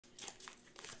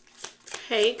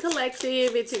Hey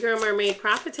collective, it's your girl Mermaid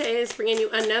Prophetess bringing you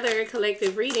another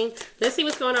collective reading. Let's see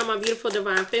what's going on, my beautiful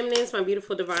divine feminines, my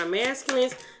beautiful divine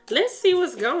masculines. Let's see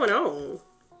what's going on.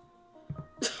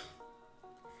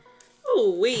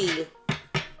 Ooh wee.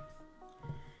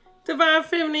 Divine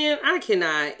feminine, I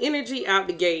cannot. Energy out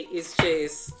the gate is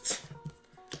just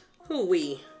ooh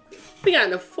wee. We got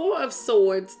the Four of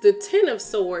Swords, the Ten of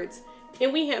Swords,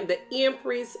 and we have the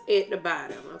Empress at the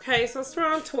bottom. Okay, so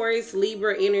strong Taurus,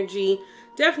 Libra energy.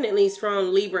 Definitely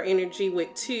strong Libra energy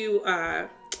with two air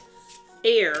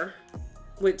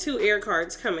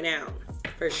cards coming out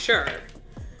for sure.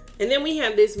 And then we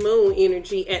have this moon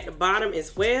energy at the bottom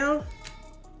as well.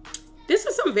 This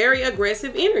is some very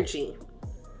aggressive energy.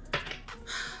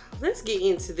 Let's get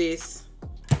into this.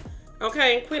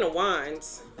 Okay, Queen of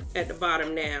Wands at the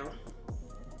bottom now.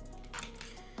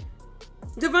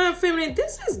 Divine feminine,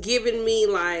 this is giving me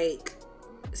like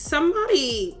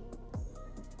somebody,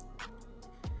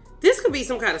 this could be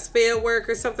some kind of spell work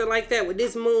or something like that with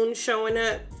this moon showing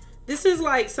up. This is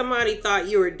like somebody thought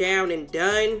you were down and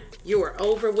done, you were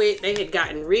over with, they had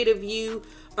gotten rid of you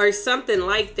or something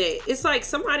like that. It's like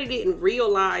somebody didn't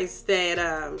realize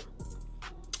that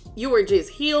you were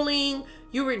just healing,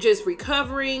 you were just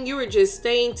recovering, you were just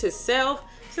staying to self.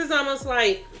 This is almost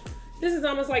like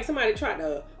somebody tried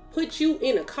to put you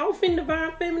in a coffin,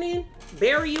 divine feminine,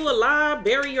 bury you alive,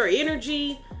 bury your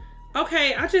energy.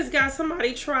 Okay, I just got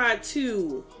somebody tried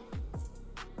to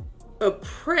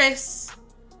oppress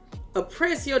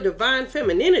your divine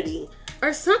femininity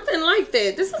or something like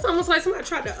that. This is almost like somebody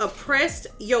tried to oppress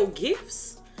your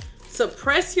gifts,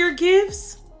 suppress your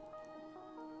gifts.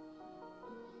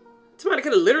 Somebody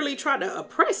could have literally tried to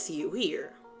oppress you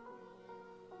here.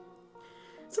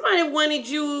 Somebody wanted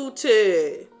you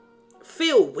to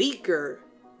feel weaker,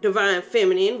 divine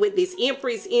feminine, with this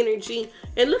Empress energy.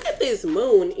 And look at this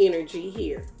moon energy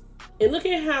here. And look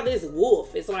at how this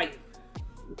wolf is like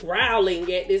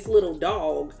growling at this little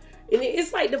dog. And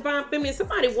it's like, divine feminine,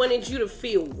 somebody wanted you to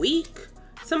feel weak.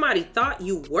 Somebody thought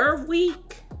you were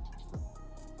weak.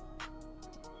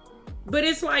 But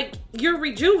it's like you're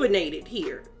rejuvenated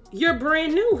here. You're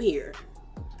brand new here.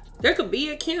 There could be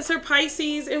a Cancer,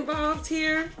 Pisces involved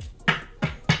here.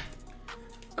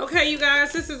 Okay, you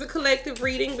guys, this is a collective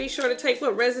reading. Be sure to take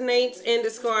what resonates and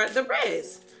discard the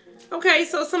rest. Okay,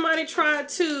 so somebody tried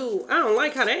to, I don't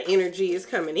like how that energy is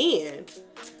coming in.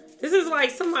 This is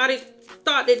like somebody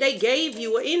thought that they gave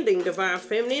you an ending, divine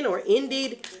feminine, or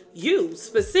ended you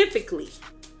specifically.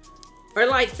 Or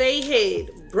like they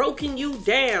had broken you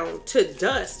down to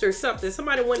dust or something.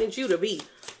 Somebody wanted you to be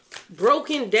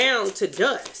broken down to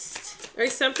dust or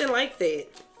something like that.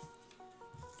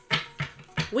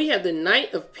 We have the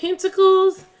Knight of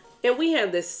Pentacles and we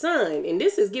have the Sun. And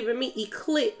this is giving me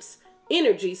eclipse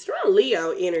energy, strong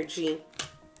Leo energy.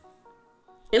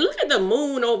 And look at the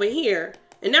moon over here.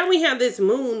 And now we have this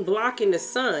moon blocking the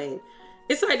sun.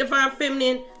 It's like, divine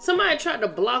feminine, somebody tried to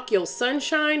block your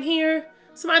sunshine here.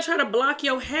 Somebody tried to block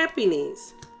your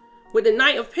happiness. With the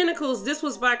Knight of Pentacles, this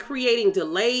was by creating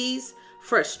delays,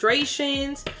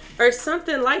 frustrations, or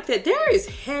something like that. There is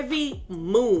heavy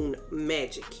moon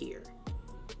magic here.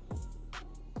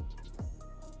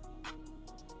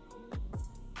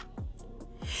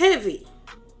 Heavy.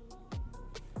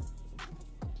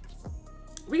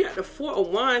 We got the Four of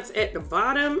Wands at the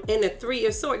bottom and the Three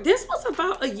of Swords. This was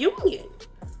about a union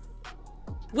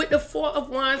with the Four of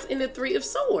Wands and the Three of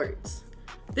Swords.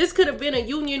 This could have been a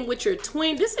union with your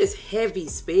twin. This is heavy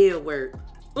spell work.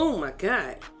 Oh my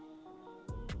God.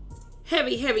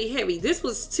 Heavy, heavy, heavy. This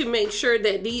was to make sure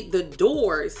that the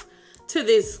doors to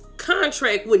this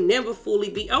contract would never fully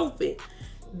be open.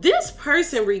 This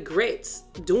person regrets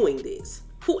doing this.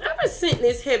 Whoever sent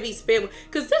this heavy spell,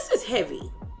 because this is heavy.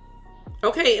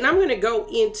 Okay, and I'm going to go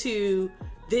into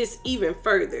this even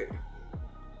further.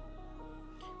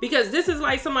 Because this is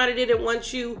like somebody didn't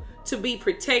want you to be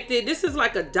protected. This is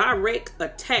like a direct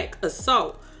attack,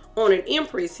 assault on an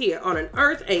Empress here, on an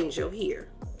Earth Angel here.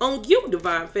 On you,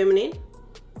 divine feminine.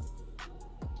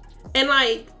 And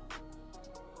like,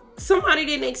 somebody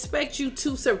didn't expect you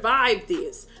to survive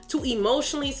this. To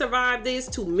emotionally survive this,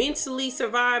 to mentally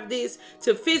survive this,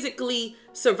 to physically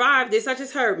survive this. I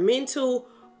just heard mental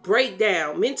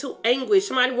breakdown, mental anguish.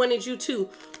 Somebody wanted you to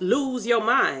lose your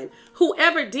mind.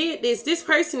 Whoever did this, this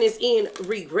person is in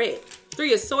regret.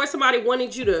 Three of Swords, somebody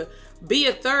wanted you to be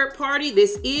a third party.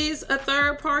 This is a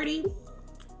third party.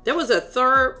 There was a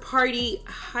third party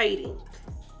hiding.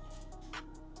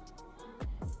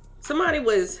 Somebody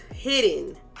was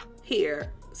hidden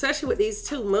here, especially with these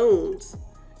two moons.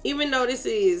 Even though this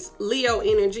is Leo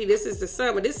energy, this is the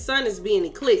sun, but this sun is being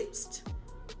eclipsed.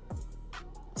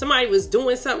 Somebody was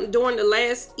doing something during the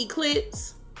last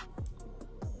eclipse.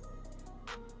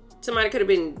 Somebody could have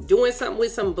been doing something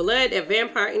with some blood. That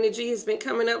vampire energy has been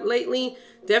coming up lately.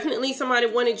 Definitely somebody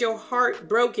wanted your heart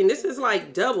broken. This is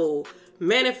like double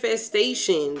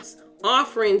manifestations,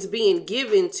 offerings being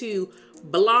given to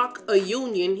block a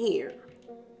union here.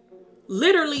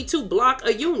 Literally to block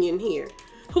a union here.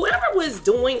 Whoever was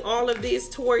doing all of this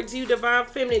towards you, Divine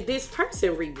Feminine, this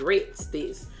person regrets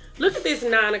this. Look at this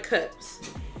Nine of Cups.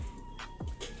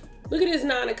 Look at this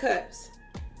Nine of Cups.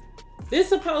 This is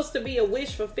supposed to be a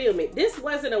wish fulfillment. This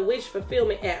wasn't a wish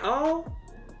fulfillment at all.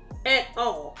 At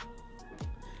all.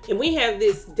 And we have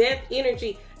this death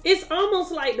energy. It's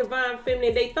almost like Divine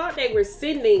Feminine. They thought they were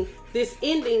sending this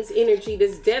endings energy,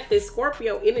 this death, this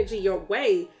Scorpio energy your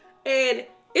way. And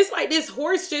it's like this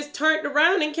horse just turned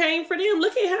around and came for them.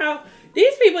 Look at how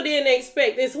these people didn't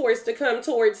expect this horse to come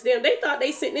towards them. They thought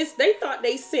they sent this. They thought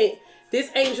they sent this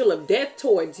angel of death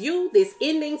towards you, this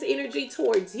endings energy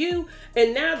towards you.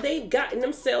 And now they've gotten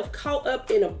themselves caught up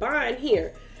in a bind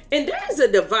here. And there's a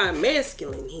divine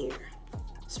masculine here.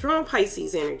 Strong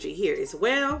Pisces energy here as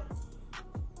well.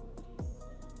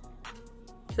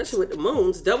 Especially with the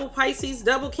moons. Double Pisces,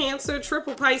 double Cancer,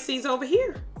 triple Pisces over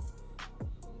here.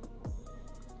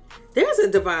 There's a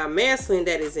divine masculine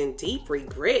that is in deep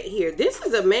regret here. This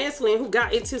is a masculine who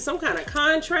got into some kind of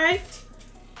contract,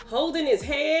 holding his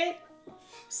head.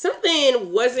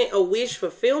 Something wasn't a wish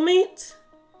fulfillment.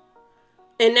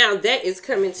 And now that is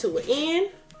coming to an end.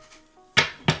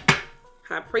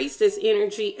 High Priestess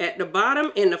energy at the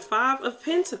bottom and the Five of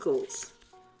Pentacles.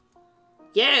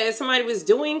 Yeah, somebody was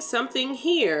doing something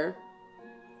here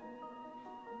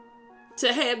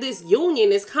to have this union,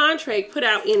 this contract put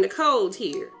out in the cold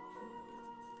here.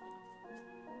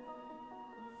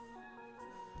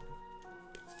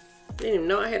 I didn't even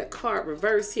know I had a card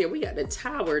reverse here. We got the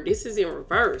Tower. This is in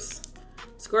reverse.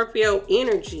 Scorpio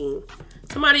energy.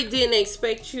 Somebody didn't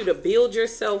expect you to build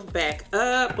yourself back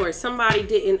up, or somebody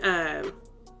didn't,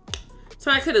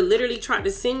 somebody could have literally tried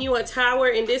to send you a tower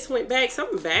and this went back.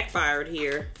 Something backfired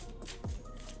here.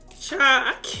 Child,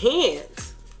 I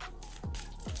can't.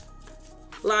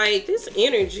 Like, this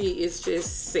energy is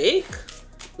just sick.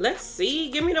 Let's see.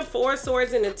 Give me the Four of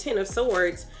Swords and the Ten of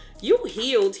Swords. You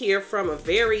healed here from a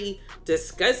very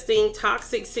disgusting,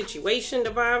 toxic situation,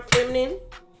 Divine Feminine.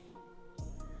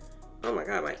 Oh my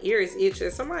God, my ear is itching.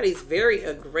 Somebody's very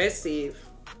aggressive.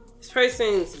 This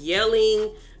person's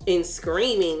yelling and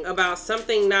screaming about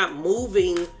something not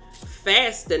moving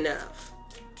fast enough.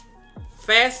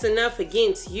 Fast enough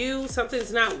against you.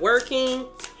 Something's not working.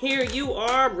 Here you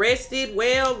are, rested,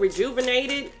 well,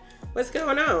 rejuvenated. What's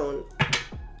going on?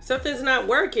 Something's not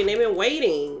working. They've been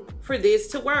waiting for this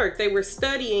to work. They were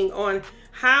studying on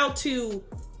how to.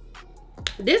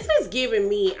 This is giving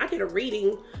me, I did a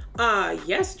reading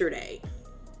yesterday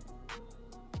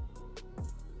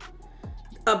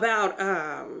about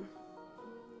I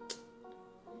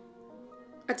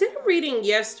did a reading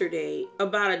yesterday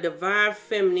about a Divine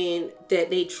Feminine that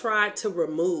they tried to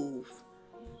remove.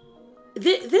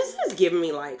 This is giving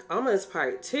me like almost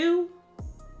part 2.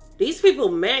 These people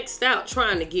maxed out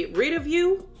trying to get rid of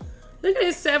you. Look at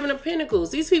this Seven of Pentacles.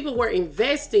 These people were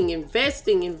investing,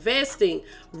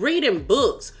 reading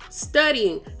books,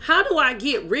 studying. How do I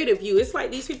get rid of you? It's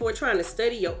like these people were trying to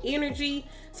study your energy.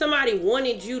 Somebody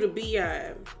wanted you to be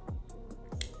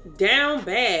down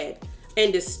bad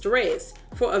and distressed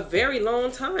for a very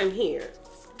long time here.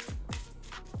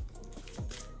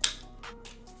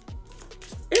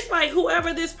 It's like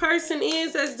whoever this person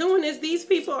is that's doing this, these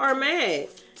people are mad.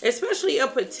 Especially a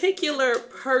particular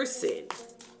person.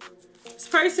 This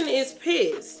person is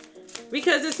pissed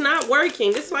because it's not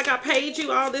working. It's like I paid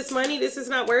you all this money. This is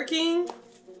not working.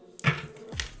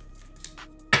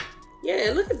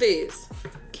 Yeah, look at this.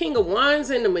 King of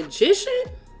Wands and the Magician.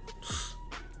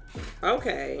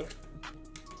 Okay.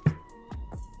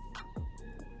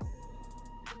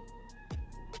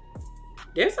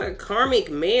 There's a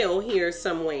karmic male here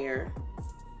somewhere.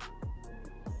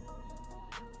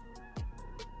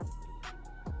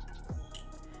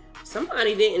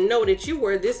 Somebody didn't know that you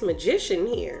were this magician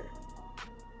here.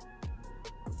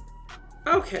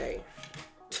 Okay.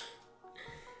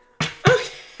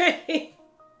 Okay.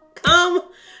 Come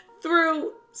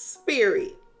through,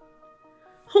 Spirit.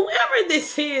 Whoever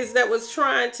this is that was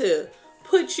trying to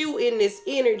put you in this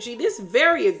energy, this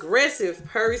very aggressive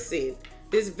person,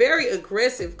 this very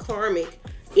aggressive karmic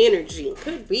energy,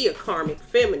 could be a karmic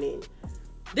feminine.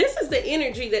 This is the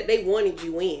energy that they wanted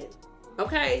you in.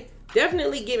 Okay?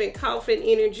 Definitely giving coffin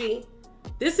energy.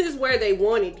 This is where they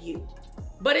wanted you.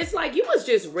 But it's like you was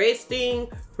just resting,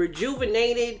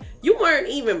 rejuvenated. You weren't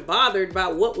even bothered by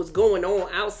what was going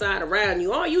on outside around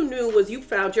you. All you knew was you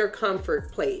found your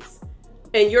comfort place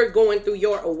and you're going through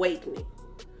your awakening.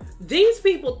 These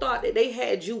people thought that they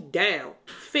had you down,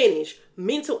 finished,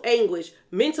 mental anguish,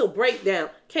 mental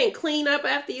breakdown, can't clean up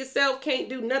after yourself, can't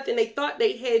do nothing. They thought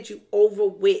they had you over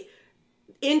with,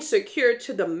 insecure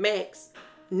to the max,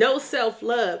 no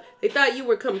self-love. They thought you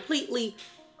were completely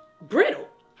brittle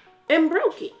and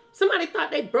broken. Somebody thought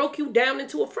they broke you down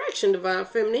into a fraction, Divine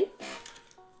Feminine.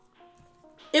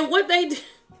 And what they did,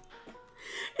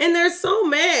 and they're so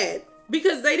mad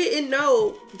because they didn't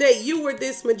know that you were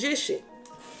this magician.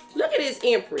 Look at this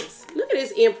Empress. Look at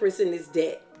this Empress in this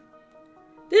deck.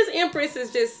 This Empress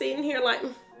is just sitting here like,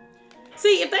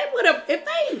 see, if they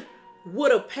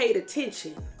would have paid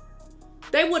attention,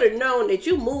 they would have known that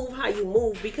you move how you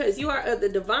move because you are of the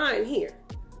divine here.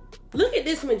 Look at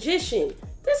this magician.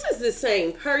 This is the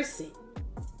same person.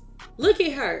 Look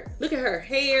at her. Look at her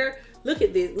hair. Look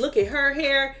at this. Look at her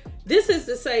hair. This is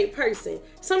the same person.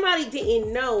 Somebody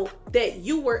didn't know that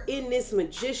you were in this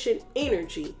magician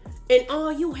energy and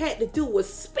all you had to do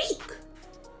was speak.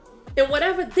 And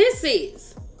whatever this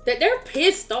is, that they're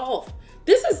pissed off.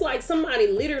 This is like somebody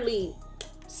literally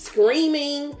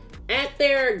screaming at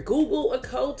their Google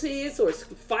occultist or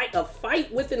a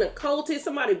fight with an occultist.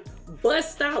 Somebody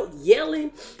bust out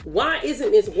yelling, why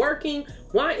isn't this working?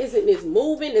 Why isn't this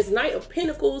moving? This Knight of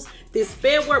Pentacles, this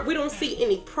spell work, we don't see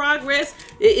any progress.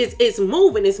 It's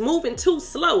moving too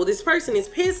slow. This person is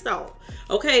pissed off.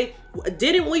 Okay,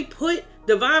 didn't we put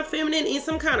Divine Feminine in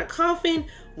some kind of coffin?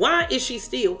 Why is she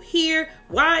still here?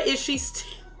 Why is she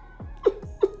still...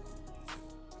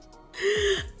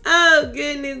 Oh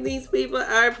goodness, these people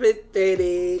are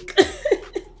pathetic.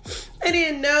 They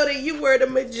didn't know that you were the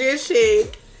magician.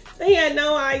 They had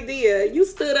no idea. You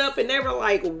stood up and they were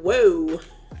like, whoa.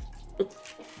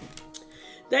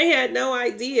 They had no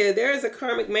idea. There is a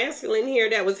karmic masculine here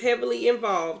that was heavily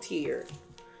involved here.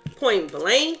 Point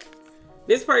blank.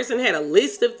 This person had a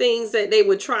list of things that they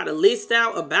would try to list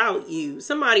out about you.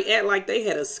 Somebody act like they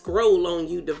had a scroll on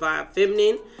you, Divine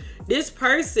Feminine. This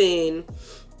person...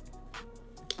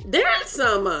 There's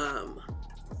some,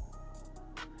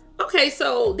 okay,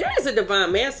 so there is a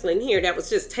divine masculine here that was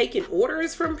just taking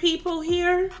orders from people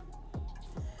here.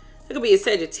 There could be a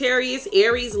Sagittarius,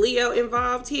 Aries, Leo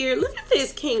involved here. Look at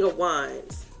this King of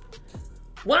Wands.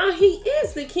 While he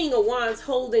is the King of Wands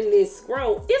holding this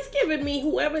scroll, it's giving me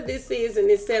whoever this is in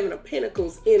this Seven of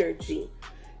Pentacles energy.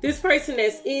 This person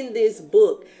that's in this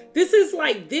book. This is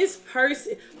like this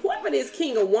person, whoever this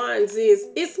King of Wands is,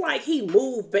 it's like he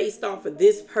moved based off of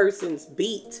this person's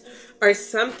beat or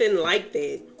something like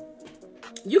that.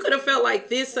 You could have felt like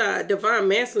this divine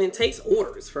masculine takes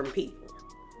orders from people.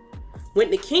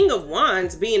 When the King of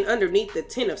Wands being underneath the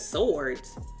Ten of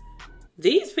Swords,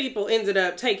 these people ended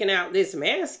up taking out this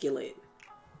masculine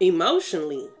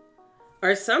emotionally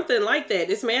or something like that.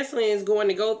 This masculine is going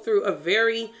to go through a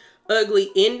very ugly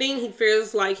ending. He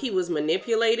feels like he was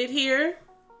manipulated here.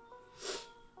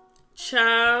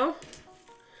 Child,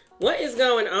 what is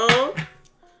going on?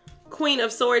 Queen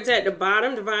of Swords at the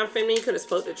bottom. Divine Feminine could have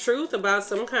spoke the truth about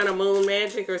some kind of moon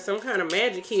magic or some kind of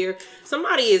magic here.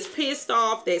 Somebody is pissed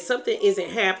off that something isn't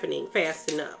happening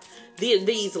fast enough.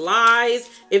 These lies.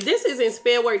 If this isn't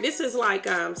spell work, this is like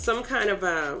some kind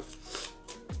of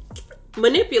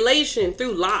manipulation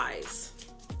through lies.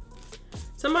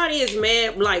 Somebody is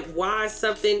mad, like why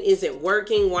something isn't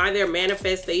working, why their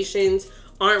manifestations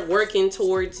aren't working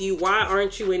towards you. Why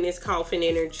aren't you in this coffin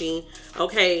energy?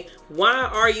 Okay, why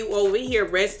are you over here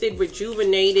rested,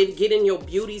 rejuvenated, getting your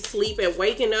beauty sleep and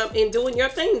waking up and doing your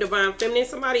thing, Divine Feminine?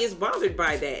 Somebody is bothered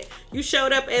by that. You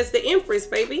showed up as the Empress,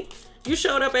 baby. You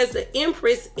showed up as the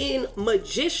Empress in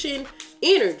magician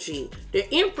energy. The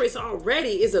Empress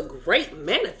already is a great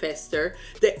manifester.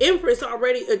 The Empress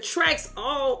already attracts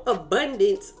all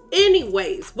abundance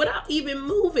anyways, without even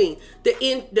moving. The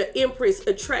Empress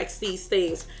attracts these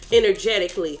things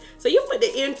energetically. So you put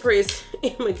the Empress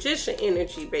in magician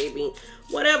energy, baby.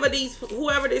 Whoever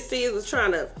this is was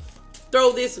trying to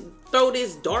throw this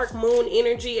dark moon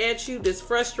energy at you, this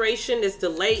frustration, this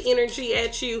delay energy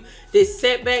at you, this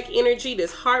setback energy,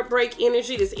 this heartbreak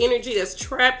energy, this energy that's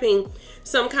trapping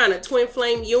some kind of twin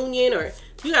flame union, or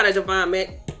you got a divine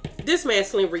this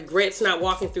masculine regrets not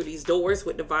walking through these doors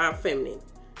with Divine Feminine.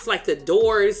 It's like the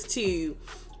doors to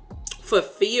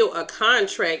fulfill a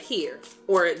contract here,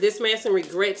 or this masculine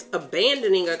regrets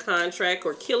abandoning a contract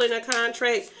or killing a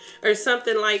contract or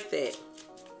something like that.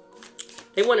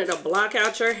 They wanted to block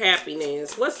out your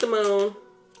happiness. What's the moon?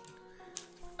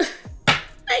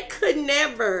 They could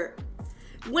never.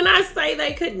 When I say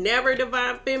they could never,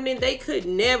 Divine Feminine, they could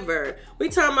never. We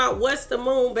talking about what's the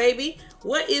moon, baby?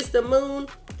 What is the moon?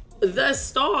 The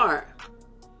star.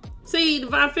 See,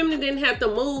 Divine Feminine didn't have to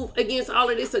move against all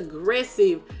of this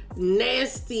aggressive,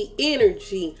 nasty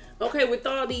energy. Okay, with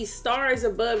all these stars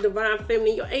above Divine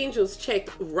Feminine, your angels checked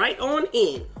right on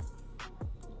in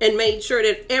and made sure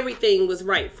that everything was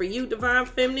right for you, Divine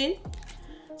Feminine.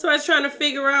 So I was trying to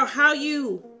figure out how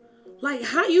you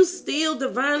still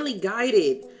divinely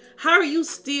guided? How are you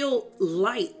still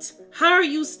light? How are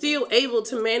you still able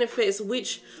to manifest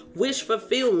wish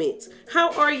fulfillment?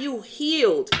 How are you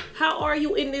healed? How are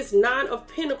you in this Nine of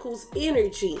Pentacles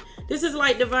energy? This is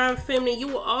like Divine Feminine. You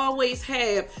will always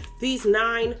have these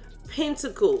 9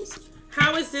 Pentacles.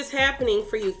 How is this happening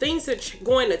for you? Things are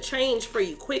going to change for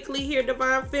you quickly here,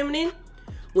 Divine Feminine.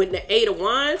 With the 8 of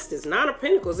Wands, this 9 of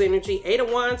Pentacles energy, 8 of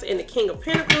Wands and the King of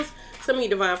Pentacles. Some of you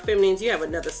Divine Feminines, you have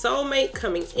another soulmate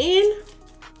coming in.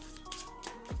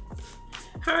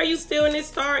 How are you still in this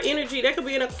star energy? There could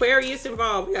be an Aquarius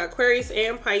involved. We got Aquarius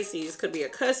and Pisces. Could be a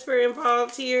cusper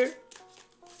involved here.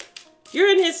 You're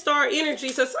in his star energy,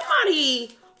 so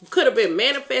somebody could have been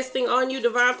manifesting on you,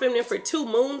 Divine Feminine, for 2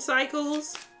 moon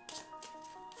cycles.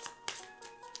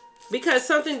 Because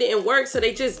something didn't work, so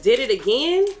they just did it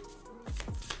again.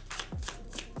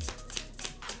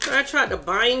 I tried to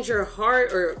bind your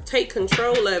heart or take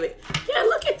control of it. Yeah,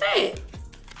 look at that.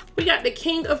 We got the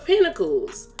King of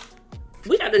Pentacles.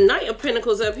 We got the Knight of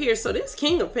Pentacles up here. So this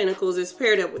King of Pentacles is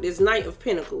paired up with this Knight of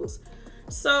Pentacles.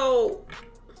 So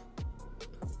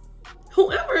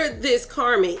whoever this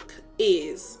karmic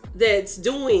is that's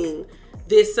doing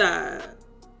this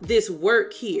this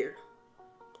work here,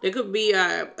 there could be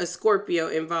a Scorpio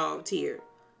involved here.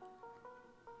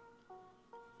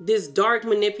 This dark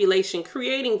manipulation,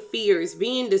 creating fears,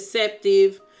 being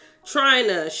deceptive, trying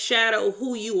to shadow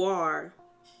who you are.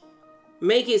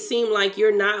 Make it seem like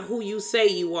you're not who you say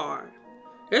you are.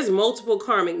 There's multiple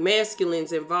karmic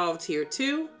masculines involved here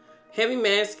too.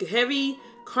 Heavy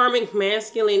karmic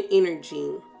masculine energy.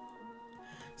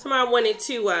 Somebody wanted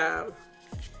to,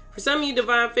 for some of you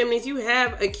Divine Feminines, you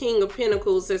have a King of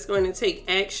Pentacles that's going to take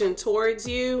action towards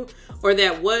you, or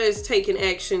that was taking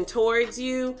action towards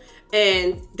you.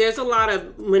 And there's a lot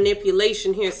of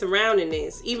manipulation here surrounding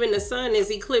this. Even the sun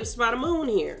is eclipsed by the moon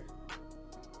here.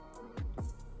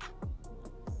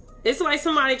 It's like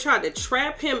somebody tried to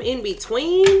trap him in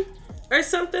between or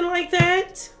something like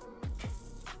that.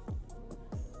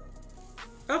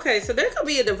 Okay, so there could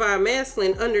be a Divine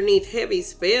Masculine underneath heavy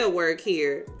spell work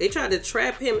here. They tried to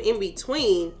trap him in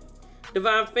between.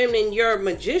 Divine Feminine, your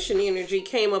magician energy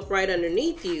came up right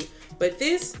underneath you. But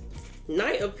this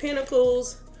Knight of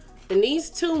Pentacles and these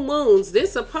 2 moons, this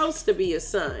is supposed to be a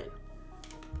sun.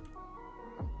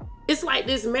 It's like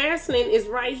this masculine is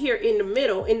right here in the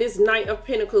middle in this Knight of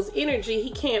Pentacles energy.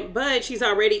 He can't budge. He's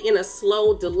already in a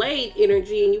slow, delayed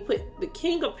energy. And you put the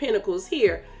King of Pentacles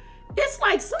here. It's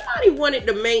like somebody wanted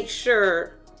to make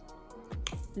sure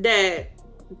that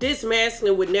this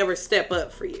masculine would never step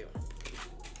up for you.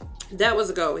 That was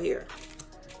a goal here.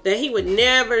 That he would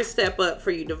never step up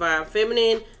for you, Divine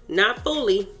Feminine. Not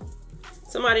fully.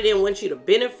 Somebody didn't want you to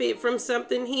benefit from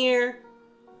something here,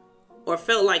 or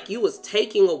felt like you was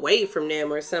taking away from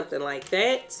them or something like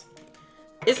that.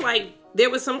 It's like there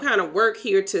was some kind of work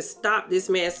here to stop this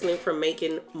masculine from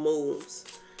making moves.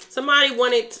 Somebody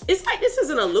wanted, it's like this is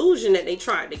an illusion that they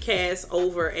tried to cast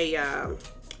over a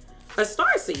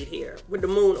starseed here with the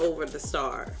moon over the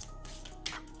star.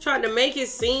 Tried to make it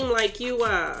seem like you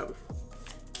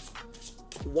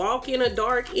walk in a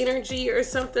dark energy or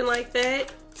something like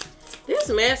that. This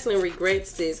masculine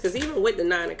regrets this, because even with the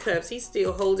 9 of Cups, he's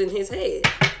still holding his head.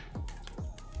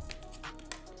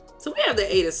 So we have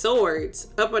the 8 of Swords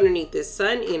up underneath this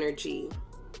sun energy.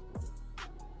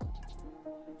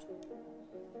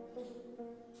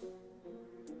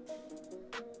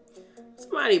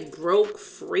 Somebody broke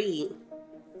free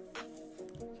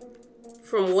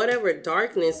from whatever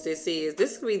darkness this is.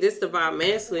 This could be this Divine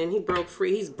Masculine. He broke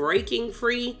free. He's breaking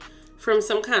free from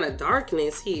some kind of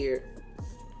darkness here.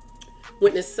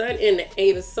 With the sun and the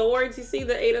 8 of Swords, you see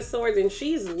the 8 of Swords, and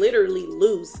she's literally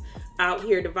loose out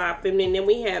here, Divine Feminine. Then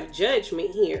we have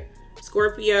Judgment here.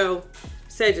 Scorpio,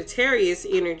 Sagittarius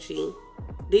energy.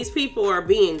 These people are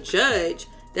being judged.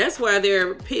 That's why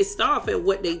they're pissed off at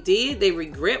what they did. They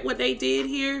regret what they did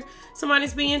here.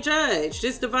 Somebody's being judged.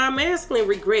 This Divine Masculine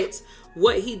regrets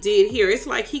what he did here. It's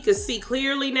like he could see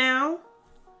clearly now.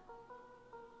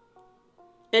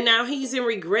 And now he's in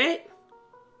regret.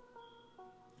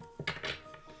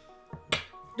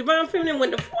 Divine Feminine,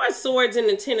 with the 4 of Swords and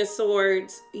the 10 of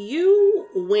Swords, you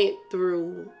went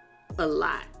through a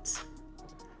lot.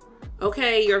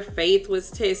 Okay, your faith was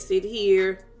tested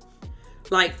here.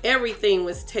 Like everything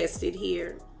was tested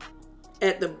here.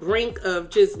 At the brink of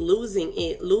just losing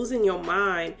it, losing your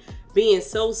mind, being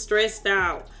so stressed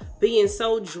out, being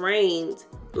so drained.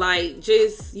 Like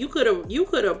just, you could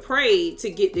have prayed to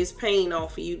get this pain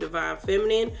off of you, Divine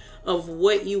Feminine, of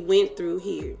what you went through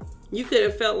here. You could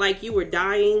have felt like you were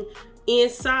dying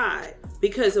inside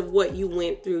because of what you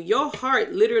went through. Your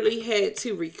heart literally had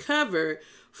to recover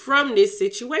from this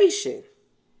situation.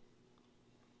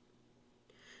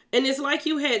 And it's like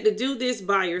you had to do this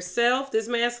by yourself. This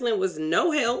masculine was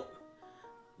no help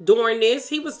during this.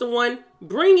 He was the one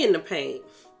bringing the pain.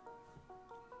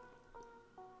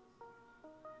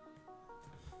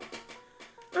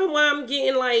 And why I'm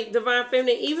getting like Divine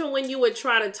Feminine, even when you would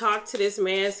try to talk to this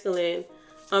masculine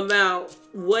about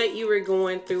what you were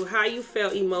going through, how you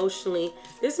felt emotionally,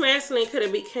 this masculine could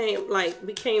have became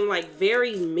like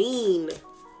very mean.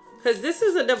 Because this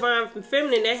is a Divine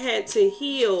Feminine that had to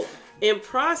heal and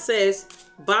process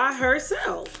by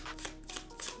herself.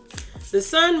 The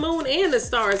sun, moon, and the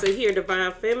stars are here,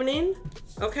 Divine Feminine.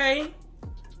 Okay?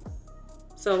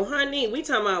 So, honey, we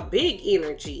talking about big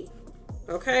energy.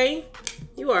 Okay?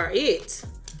 You are it.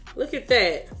 Look at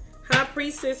that. High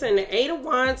Priestess and the 8 of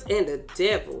Wands and the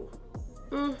Devil.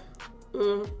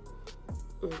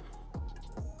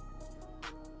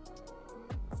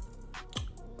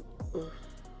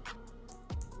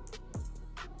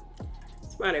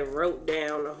 Somebody wrote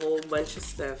down a whole bunch of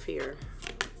stuff here.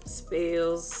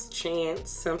 Spells,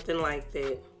 chants, something like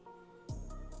that.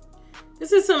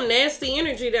 This is some nasty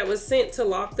energy that was sent to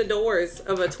lock the doors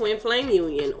of a twin flame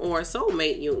union or a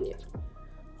soulmate union.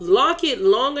 Lock it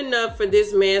long enough for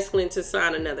this masculine to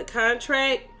sign another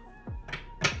contract.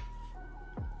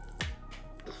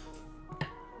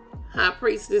 High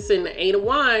Priestess and the 8 of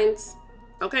Wands.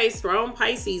 Okay, strong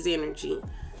Pisces energy.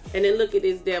 And then look at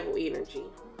this Devil energy.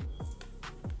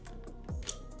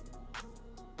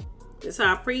 This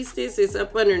High Priestess is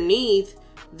up underneath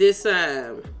this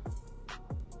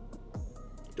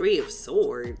 3 of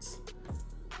Swords.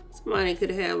 Somebody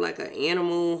could have like an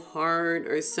animal heart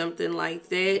or something like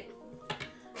that.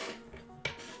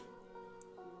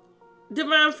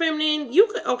 Divine Feminine, you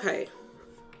could, okay.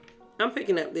 I'm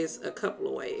picking up this a couple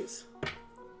of ways.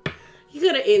 You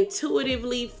could have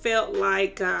intuitively felt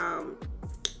like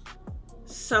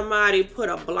somebody put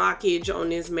a blockage on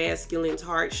this masculine's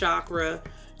heart chakra.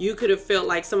 You could have felt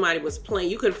like somebody was playing.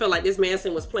 You could have felt like this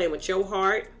masculine was playing with your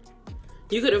heart.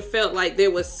 You could have felt like there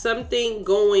was something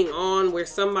going on where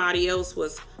somebody else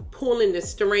was pulling the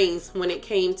strings when it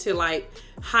came to like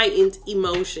heightened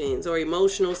emotions or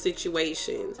emotional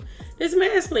situations. This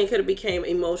masculine could have became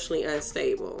emotionally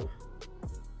unstable.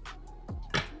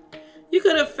 You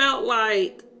could have felt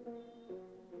like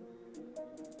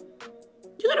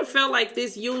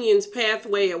this union's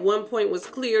pathway at one point was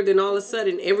clear, then all of a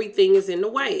sudden everything is in the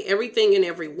way. Everything and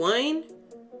everyone.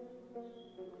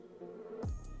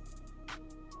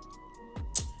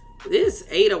 This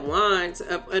 8 of Wands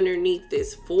up underneath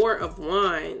this 4 of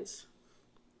Wands.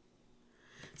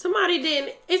 Somebody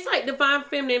didn't, it's like Divine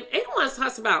Feminine. 8 of Wands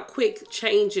talks about quick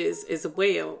changes as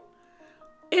well.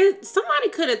 Somebody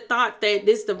could have thought that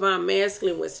this Divine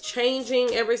Masculine was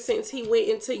changing ever since he went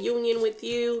into union with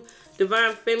you.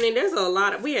 Divine Feminine, there's a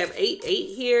lot of, we have 8-8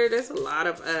 here. There's a lot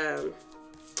of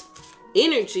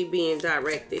energy being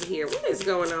directed here. What is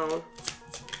going on?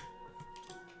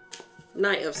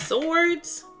 Knight of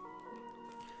Swords.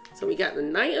 So we got the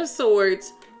Knight of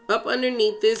Swords up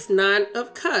underneath this 9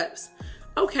 of Cups.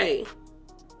 Okay.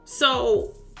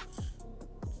 So,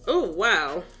 oh,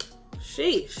 wow.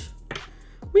 Sheesh.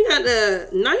 We got the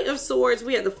Knight of Swords.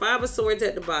 We have the 5 of Swords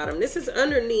at the bottom. This is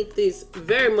underneath this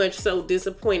very much so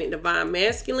disappointed Divine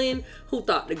Masculine who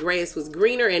thought the grass was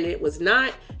greener and it was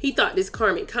not. He thought this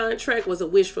karmic contract was a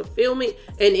wish fulfillment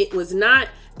and it was not.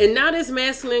 And now this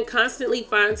masculine constantly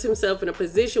finds himself in a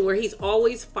position where he's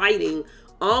always fighting,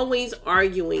 always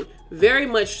arguing, very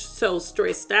much so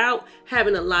stressed out,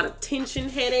 having a lot of tension,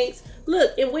 headaches.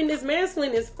 Look, and when this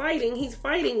masculine is fighting, he's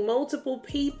fighting multiple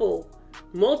people.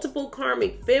 Multiple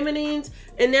karmic feminines,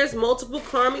 and there's multiple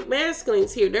karmic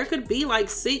masculines here. There could be like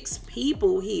 6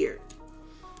 people here.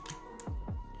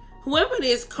 Whoever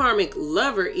this karmic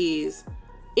lover is,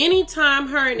 anytime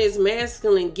her and his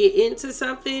masculine get into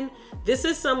something, this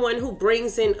is someone who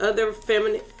brings in other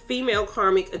female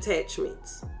karmic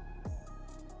attachments.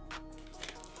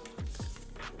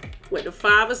 With the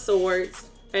 5 of Swords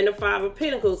and the 5 of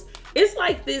Pentacles, it's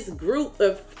like this group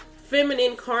of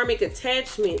feminine karmic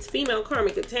attachments, female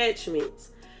karmic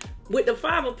attachments. With the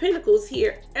 5 of Pentacles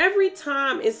here, every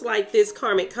time it's like this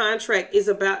karmic contract is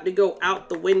about to go out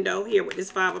the window here with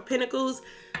this 5 of Pentacles,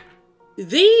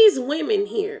 these women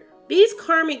here, these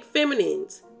karmic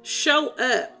feminines, show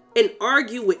up and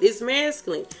argue with this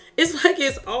masculine. It's like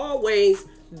it's always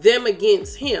them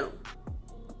against him.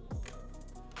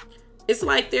 It's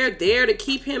like they're there to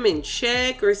keep him in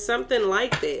check or something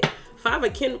like that. Five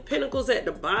of Pentacles at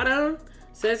the bottom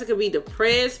says it could be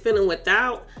depressed, feeling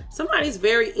without. Somebody's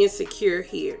very insecure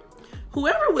here.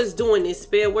 Whoever was doing this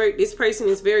spell work, this person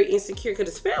is very insecure because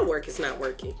the spell work is not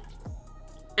working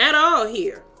at all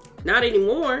here. Not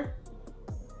anymore.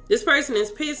 This person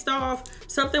is pissed off.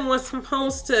 Something was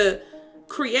supposed to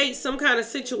create some kind of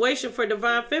situation for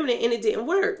divine feminine and it didn't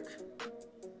work.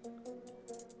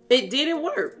 It didn't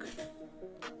work.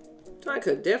 So I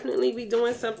could definitely be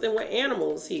doing something with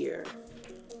animals here.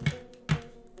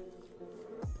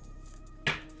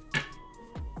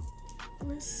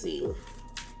 Let's see.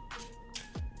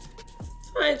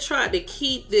 So I tried to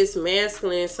keep this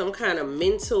masculine in some kind of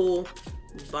mental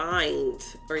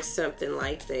bind or something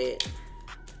like that.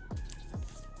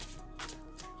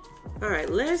 All right,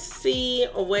 let's see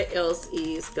what else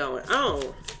is going on.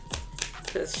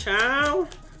 Because, child,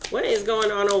 what is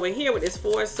going on over here with this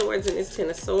Four of Swords and this Ten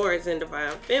of Swords and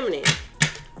Divine Feminine?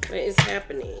 What is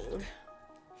happening?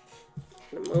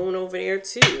 The moon over there,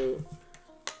 too.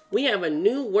 We have a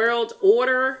new world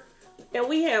order, and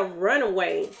we have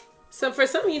runaway. So for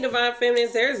some of you Divine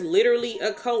Feminines, there's literally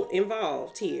a cult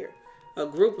involved here. A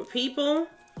group of people.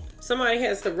 Somebody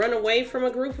has to run away from a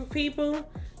group of people.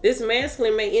 This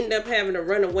masculine may end up having to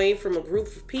run away from a group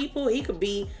of people. He could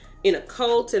be in a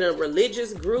cult, in a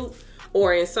religious group,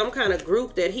 or in some kind of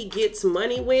group that he gets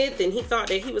money with, and he thought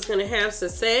that he was going to have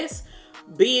success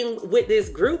being with this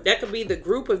group. That could be the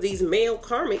group of these male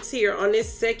karmics here on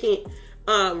this second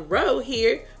row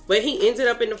here, but he ended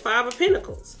up in the Five of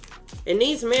Pentacles. And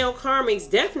these male karmics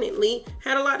definitely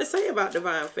had a lot to say about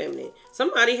Divine Feminine.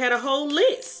 Somebody had a whole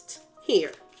list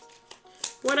here.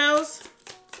 What else?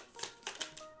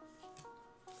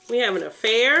 We have an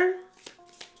affair,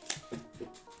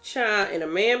 child, and a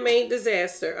man-made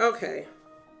disaster. Okay.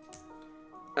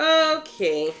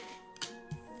 Okay.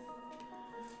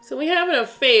 So we have an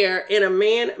affair and a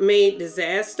man-made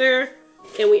disaster.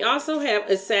 And we also have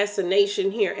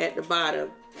assassination here at the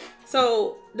bottom.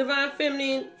 So, Divine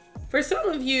Feminine, for some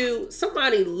of you,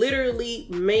 somebody literally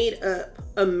made up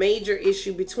a major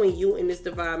issue between you and this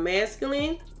Divine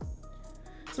Masculine.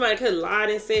 Somebody could have lied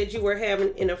and said you were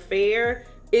having an affair.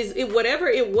 Whatever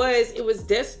it was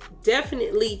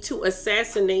definitely to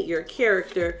assassinate your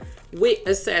character with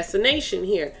assassination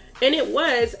here. And it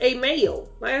was a male.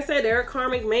 Like I said, there are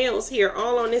karmic males here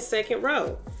all on this second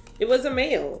row. It was a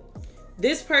male.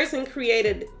 This person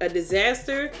created a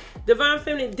disaster. Divine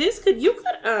Feminine,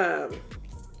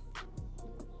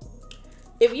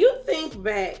 if you think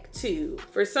back to,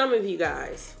 for some of you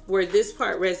guys, where this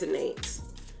part resonates,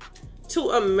 to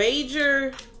a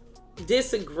major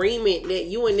disagreement that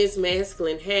you and this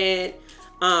masculine had.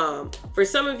 For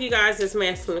some of you guys, this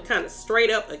masculine kind of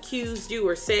straight up accused you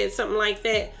or said something like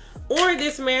that. Or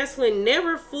this masculine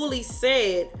never fully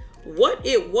said what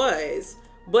it was,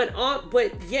 but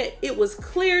yet it was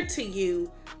clear to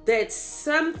you that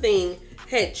something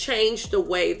had changed the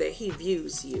way that he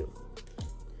views you.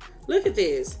 Look at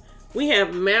this. We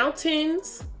have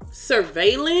mountains,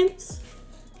 surveillance,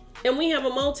 and we have a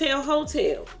motel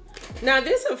hotel. Now,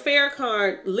 this affair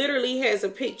card literally has a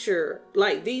picture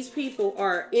like these people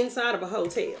are inside of a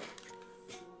hotel.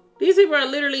 These people are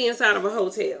literally inside of a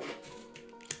hotel.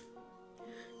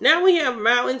 Now we have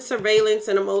mountain surveillance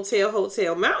and a motel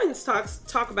hotel. Mountains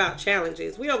talk about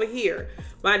challenges. We over here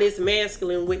by this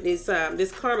masculine with this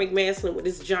this karmic masculine with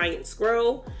this giant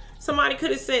scroll. Somebody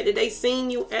could have said that they seen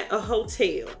you at a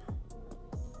hotel,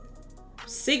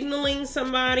 signaling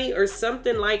somebody or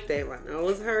something like that. My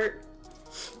nose hurt.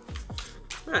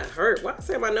 Not hurt. Why I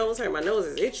say my nose hurt? My nose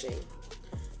is itching.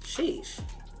 Sheesh.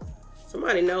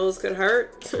 Somebody's nose could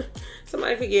hurt.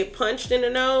 Somebody could get punched in the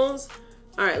nose.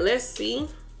 All right, let's see.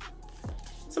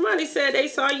 Somebody said they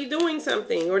saw you doing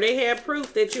something, or they had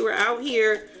proof that you were out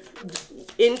here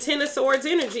in Ten of Swords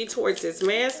energy towards this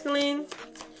masculine.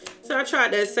 So I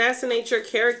tried to assassinate your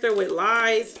character with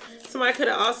lies. Somebody could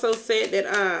have also said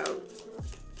that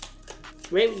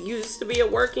maybe you used to be a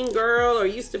working girl or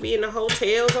used to be in the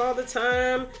hotels all the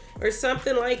time or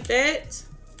something like that.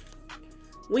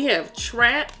 We have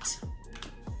trapped.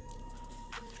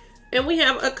 And we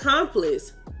have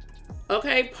accomplice.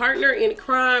 Okay, partner in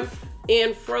crime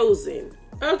and frozen.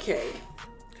 Okay,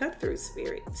 cut through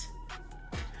spirit.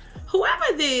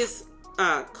 Whoever this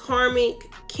karmic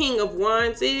King of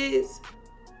Wands is,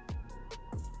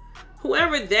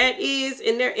 whoever that is,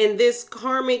 and they're in this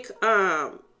karmic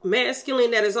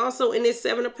masculine that is also in this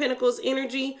Seven of Pentacles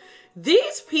energy,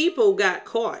 These people got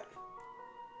caught.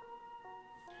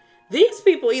 These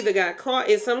people either got caught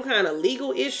in some kind of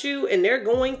legal issue and they're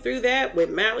going through that with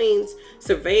mountains,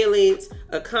 surveillance,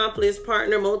 accomplice,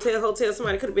 partner, motel, hotel.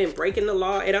 Somebody could have been breaking the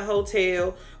law at a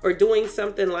hotel or doing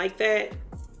something like that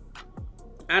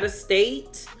out of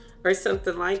state or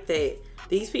something like that.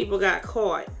 These people got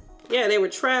caught. Yeah, they were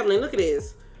traveling. Look at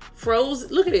this. Frozen.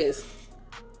 Look at this.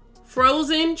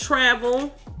 Frozen,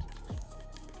 travel,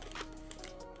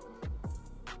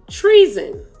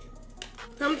 treason.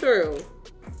 Come through.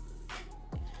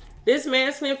 This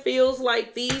masculine feels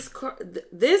like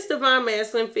this divine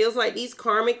masculine feels like these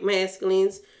karmic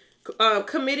masculines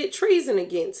committed treason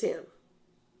against him.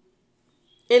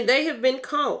 And they have been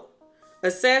caught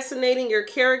assassinating your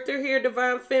character here,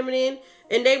 divine feminine.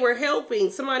 And they were helping.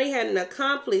 Somebody had an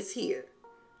accomplice here.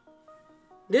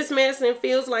 This masculine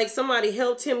feels like somebody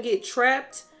helped him get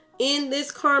trapped in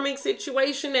this karmic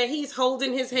situation that he's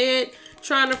holding his head,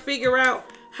 trying to figure out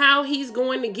how he's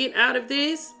going to get out of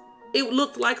this. It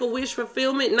looked like a wish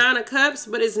fulfillment, 9 of Cups,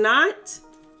 but it's not.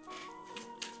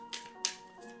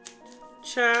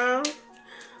 Child.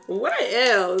 What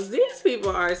else? These people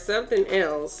are something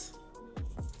else.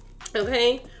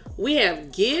 Okay. We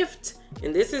have gift.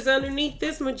 And this is underneath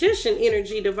this magician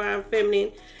energy, divine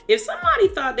feminine. If somebody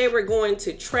thought they were going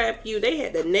to trap you, they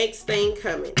had the next thing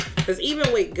coming. Because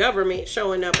even with government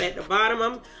showing up at the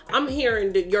bottom, I'm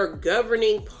hearing that your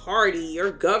governing party,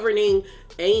 your governing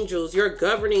angels, your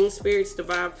governing spirits,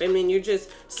 divine feminine, you're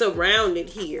just surrounded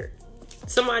here.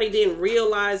 Somebody didn't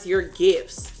realize your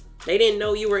gifts. They didn't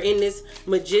know you were in this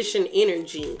magician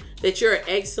energy, that you're an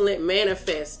excellent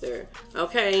manifester.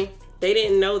 Okay? They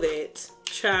didn't know that.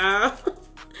 Child.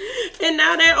 And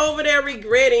now they're over there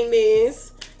regretting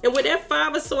this. And with that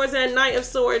 5 of Swords and Knight of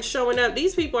Swords showing up,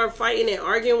 these people are fighting and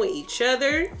arguing with each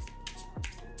other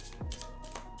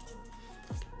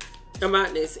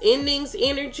about this endings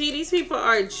energy. These people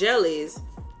are jealous.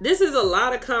 This is a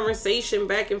lot of conversation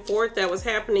back and forth that was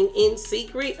happening in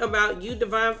secret about you,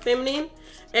 divine feminine,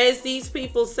 as these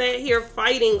people sat here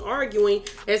fighting, arguing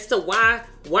as to why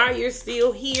you're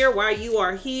still here, why you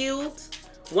are healed.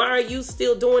 Why are you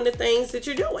still doing the things that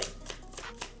you're doing?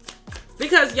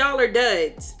 Because y'all are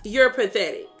duds. You're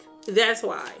pathetic. That's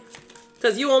why.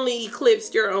 Because you only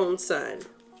eclipsed your own sun.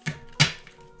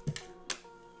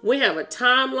 We have a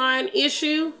timeline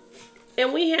issue.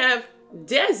 And we have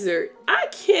desert. I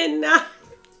cannot.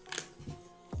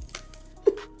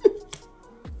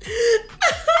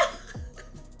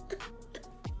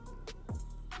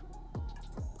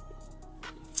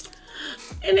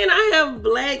 And then I have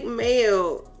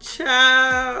blackmail.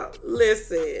 Child,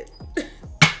 listen.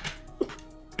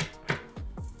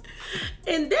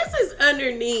 And this is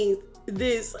underneath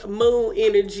this moon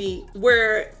energy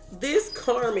where this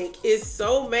karmic is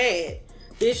so mad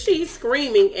that she's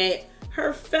screaming at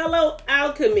her fellow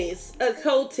alchemist,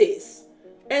 occultist,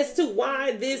 as to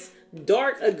why this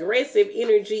dark aggressive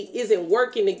energy isn't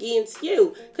working against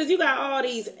you. Because you got all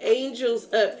these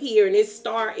angels up here and this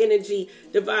star energy,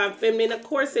 divine feminine. Of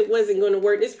course it wasn't going to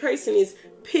work. This person is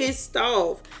pissed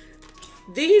off.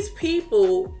 These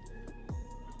people,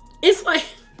 it's like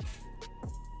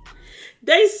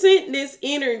they sent this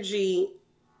energy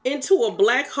into a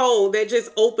black hole that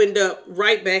just opened up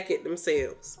right back at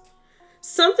themselves.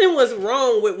 Something was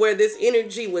wrong with where this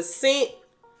energy was sent.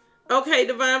 Okay,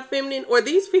 divine feminine, or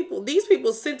these people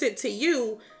sent it to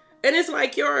you, and it's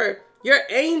like your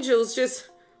angels just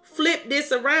flipped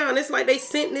this around. It's like they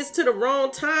sent this to the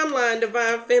wrong timeline,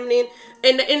 divine feminine,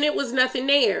 and it was nothing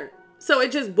there. So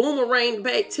it just boomeranged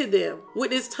back to them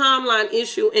with this timeline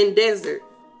issue in desert.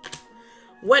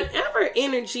 Whatever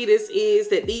energy this is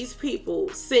that these people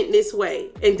sent this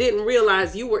way and didn't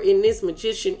realize you were in this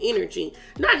magician energy,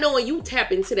 not knowing you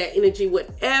tap into that energy,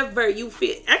 whatever you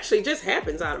feel, actually just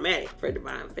happens automatic for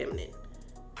divine feminine.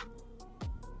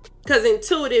 Because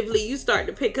intuitively you start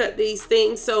to pick up these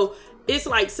things. So it's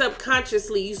like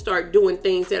subconsciously you start doing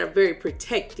things that are very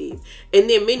protective. And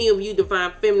then many of you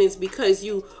divine feminines, because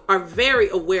you are very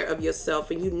aware of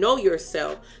yourself and you know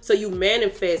yourself, so you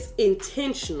manifest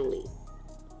intentionally.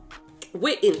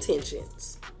 With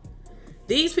intentions.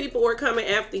 These people were coming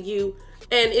after you,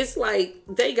 and it's like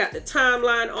they got the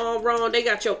timeline all wrong. They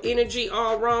got your energy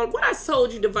all wrong. What I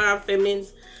told you, divine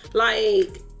feminines,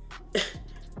 like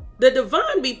the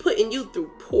divine be putting you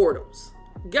through portals.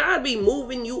 God be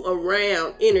moving you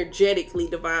around energetically,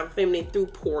 divine feminine, through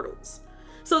portals.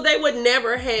 So they would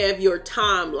never have your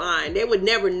timeline. They would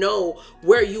never know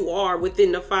where you are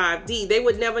within the 5D. They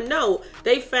would never know.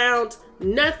 They found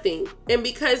nothing. And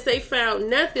because they found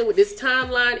nothing with this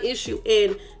timeline issue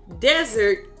in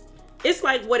desert, it's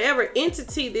like whatever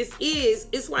entity this is,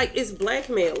 it's like it's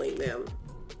blackmailing them.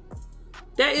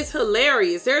 That is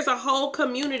hilarious. There's a whole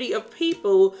community of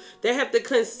people that have to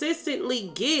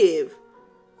consistently give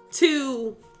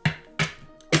to,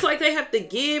 it's like they have to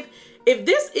give. If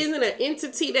this isn't an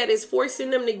entity that is forcing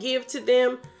them to give to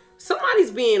them,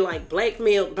 somebody's being like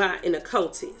blackmailed by an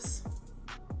occultist.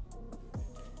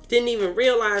 Didn't even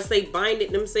realize they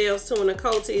binded themselves to an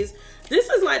occultist. This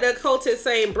is like the occultist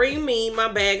saying, bring me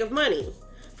my bag of money.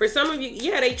 For some of you,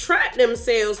 yeah, they trapped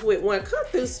themselves with one. Come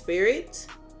through, spirit.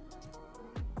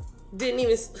 Didn't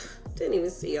even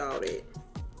see all that.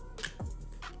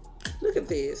 Look at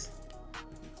this.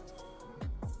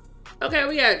 Okay,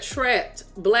 we got trapped,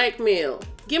 blackmail.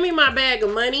 Give me my bag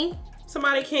of money.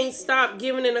 Somebody can't stop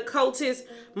giving an occultist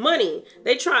money.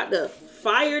 They tried to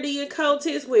fire the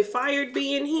occultist with fired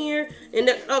being here. And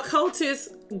the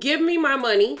occultist, give me my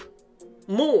money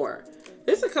more.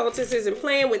 This occultist isn't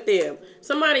playing with them.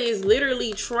 Somebody is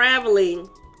literally traveling.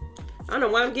 I don't know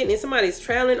why I'm getting it. Somebody's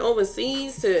traveling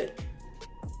overseas to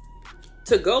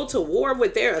go to war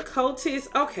with their occultist.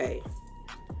 Okay.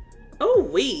 Oh,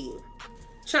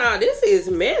 child, this is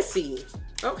messy.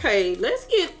 Okay, let's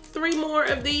get 3 more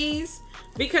of these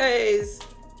because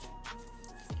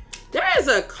there is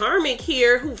a karmic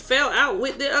here who fell out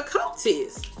with the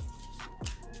occultist.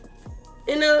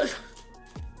 And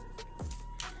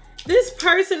this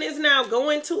person is now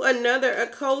going to another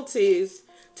occultist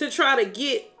to try to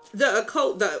get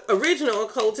the original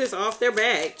occultist off their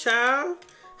back, child.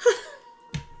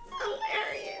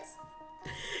 Hilarious.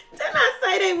 Didn't I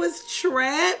say they was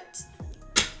trapped?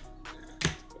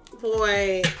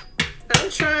 Boy, I'm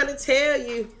trying to tell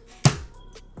you.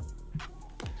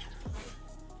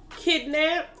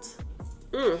 Kidnapped.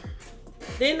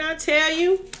 Didn't I tell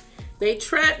you? They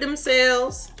trapped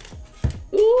themselves.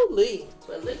 Ooh-lee.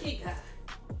 But look at God.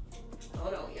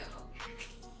 Hold on, y'all.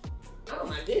 Oh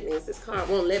my goodness, this card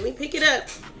won't let me pick it up.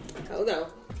 Hold on.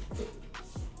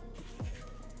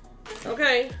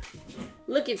 Okay.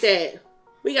 Look at that.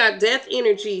 We got death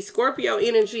energy, Scorpio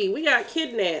energy. We got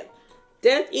kidnapped.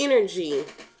 Death energy.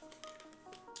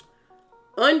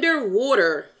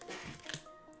 Underwater.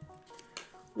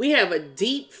 We have a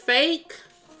deep fake.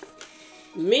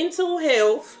 Mental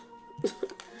health.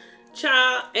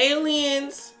 Child,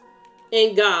 aliens,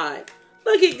 and God.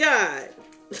 Look at God.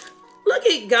 Look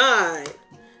at God.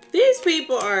 These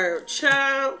people are,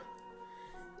 child.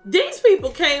 These people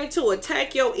came to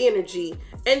attack your energy.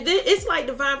 And then it's like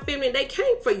divine feminine. They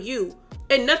came for you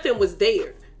and nothing was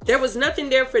there. There was nothing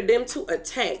there for them to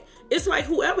attack. It's like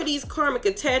whoever these karmic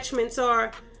attachments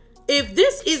are, if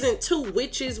this isn't 2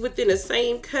 witches within the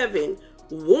same coven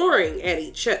warring at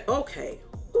each other. Okay.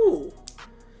 Ooh.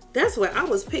 That's what I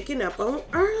was picking up on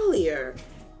earlier.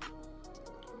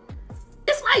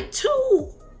 It's like 2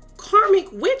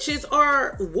 karmic witches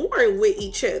are warring with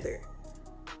each other.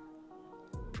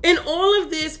 And all of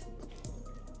this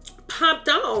popped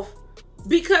off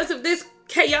because of this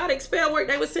chaotic spell work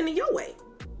they were sending your way.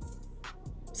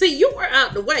 See, you were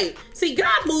out the way. See,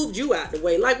 God moved you out the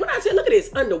way. Like when I said, look at this,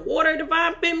 underwater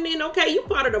divine feminine. Okay, you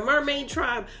part of the mermaid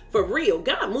tribe for real.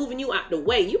 God moving you out the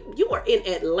way. You are in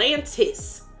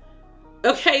Atlantis.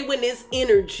 Okay, when this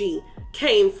energy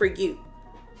came for you.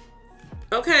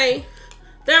 Okay,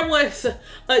 there was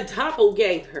a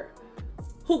doppelganger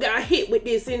who got hit with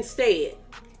this instead.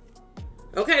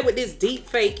 Okay, with this deep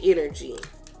fake energy.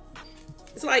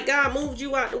 It's like God moved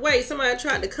you out the way. Somebody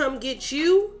tried to come get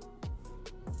you.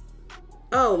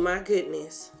 Oh my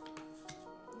goodness.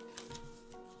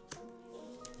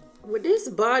 With this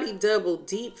body double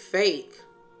deep fake.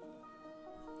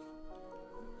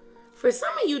 For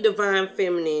some of you divine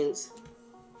feminines,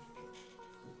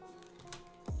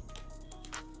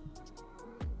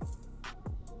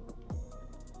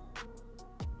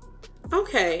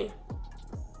 okay.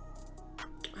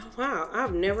 Oh, wow,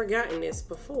 I've never gotten this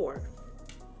before.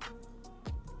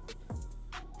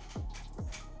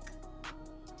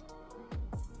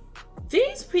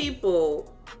 These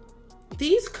people,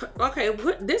 okay,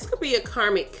 this could be a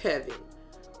karmic coven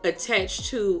attached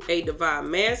to a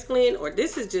divine masculine, or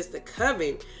this is just a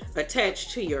coven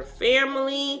attached to your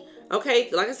family. Okay,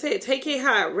 like I said, take it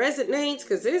how it resonates,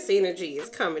 because this energy is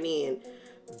coming in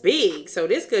big. So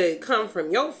this could come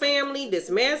from your family, this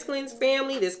masculine's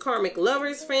family, this karmic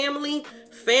lover's family,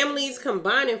 families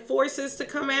combining forces to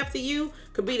come after you.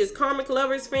 Could be this karmic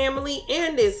lover's family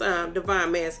and this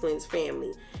divine masculine's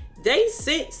family. They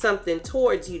sent something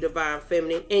towards you, divine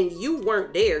feminine, and you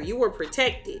weren't there. You were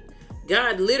protected.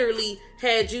 God literally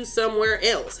had you somewhere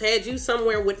else. Had you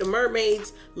somewhere with the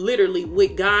mermaids, literally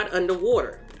with God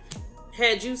underwater.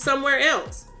 Had you somewhere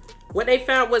else. What they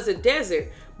found was a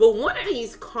desert. But one of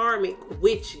these karmic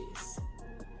witches,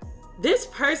 this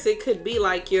person could be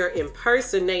like your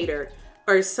impersonator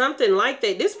or something like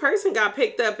that. This person got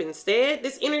picked up instead.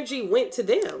 This energy went to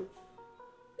them.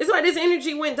 It's like this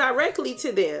energy went directly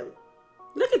to them.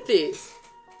 Look at this.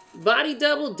 Body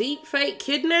double, deep fake,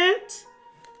 kidnapped.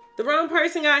 The wrong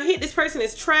person got hit. This person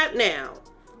is trapped now.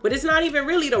 But it's not even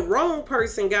really the wrong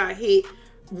person got hit.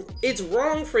 It's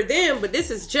wrong for them, but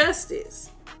this is justice.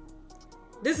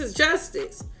 This is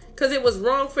justice. Because it was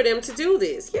wrong for them to do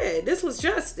this. Yeah, this was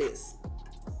justice.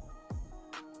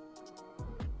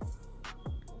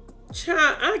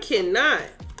 Child, I cannot.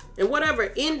 And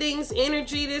whatever endings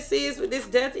energy this is, with this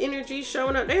death energy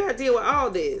showing up, they gotta deal with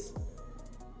all this.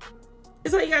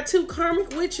 It's like you got two karmic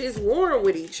witches warring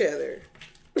with each other.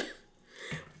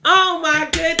 Oh my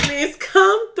goodness,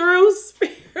 come through,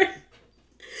 Spirit.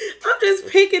 I'm just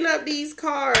picking up these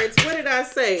cards. What did I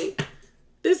say?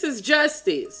 This is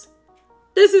justice.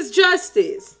 This is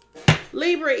justice.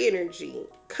 Libra energy,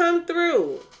 come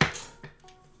through.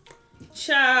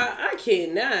 Child, I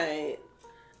cannot.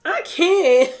 I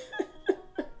can't.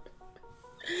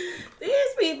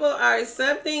 These people are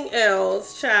something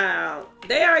else, child.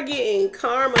 They are getting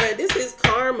karma. This is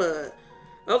karma.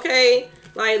 Okay?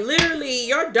 Like, literally,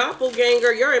 your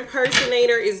doppelganger, your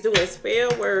impersonator is doing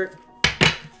spell work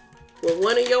with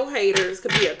one of your haters.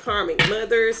 Could be a karmic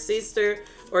mother, sister,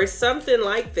 or something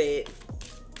like that.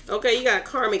 Okay, you got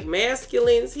karmic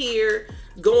masculines here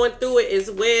going through it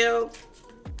as well.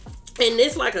 And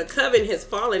it's like a coven has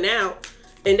fallen out.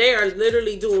 And they are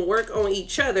literally doing work on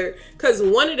each other. Because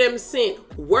one of them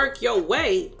sent work your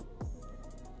way.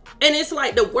 And it's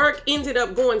like the work ended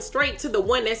up going straight to the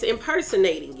one that's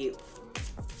impersonating you.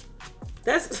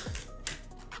 That's...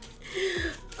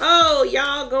 Oh,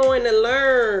 y'all going to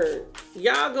learn.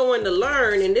 Y'all going to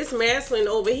learn. And this masculine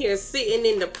over here sitting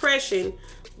in depression,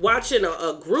 watching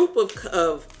a group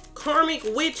of karmic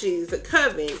witches, a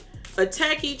coven,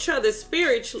 attack each other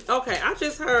spiritually. Okay, I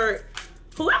just heard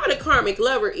whoever the karmic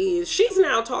lover is, she's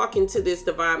now talking to this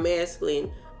divine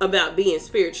masculine about being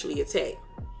spiritually attacked.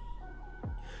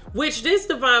 Which this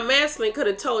divine masculine could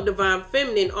have told divine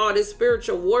feminine all this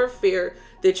spiritual warfare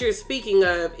that you're speaking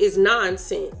of is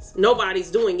nonsense.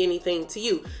 Nobody's doing anything to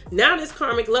you. Now this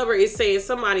karmic lover is saying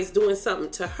somebody's doing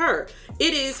something to her.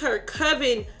 It is her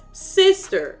coven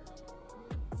sister.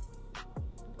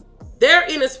 They're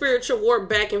in a spiritual war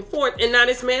back and forth. And now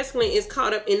this masculine is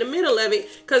caught up in the middle of it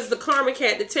because the karmic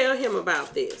had to tell him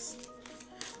about this.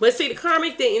 But see, the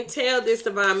karmic didn't tell this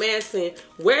divine masculine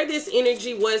where this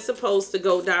energy was supposed to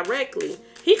go directly.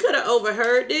 He could have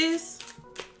overheard this.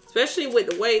 Especially with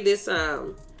the way this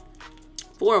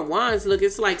Four of Wands look.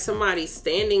 It's like somebody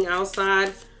standing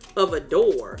outside of a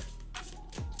door.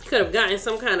 Could have gotten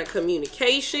some kind of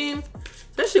communication.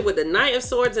 Especially with the Knight of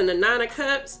Swords and the Nine of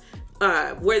Cups.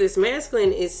 Where this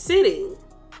masculine is sitting.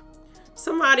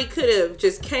 Somebody could have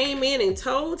just came in and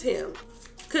told him.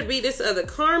 Could be this other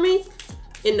karmic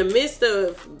in the midst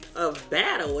of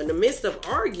battle. In the midst of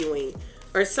arguing.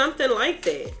 Or something like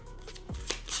that.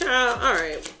 Child,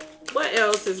 alright. What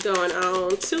else is going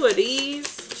on? Two of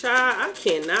these. Child, I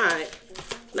cannot.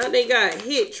 Now they got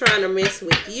hit trying to mess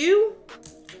with you.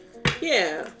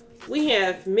 Yeah. We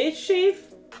have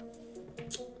mischief.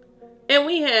 And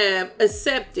we have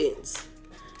acceptance.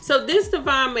 So this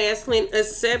divine masculine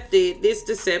accepted this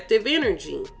deceptive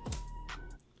energy.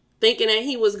 Thinking that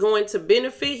he was going to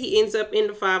benefit. He ends up in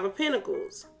the Five of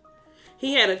Pentacles.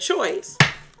 He had a choice.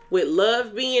 With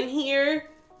love being here.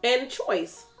 And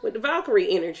choice. With the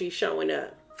Valkyrie energy showing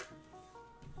up.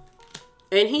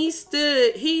 And he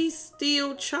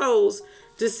still chose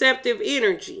deceptive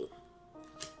energy.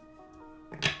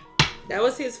 That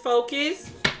was his focus.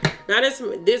 Now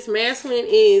this masculine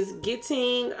is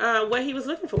getting what he was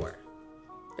looking for.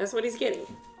 That's what he's getting.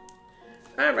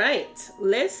 All right.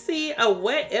 Let's see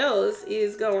what else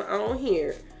is going on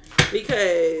here.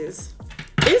 Because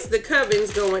it's the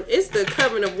covens going. It's the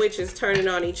coven of witches turning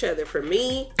on each other for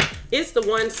me. It's the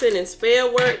one sending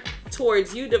spell work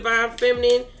towards you, divine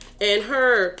feminine, and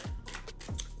her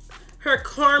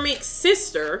karmic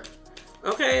sister.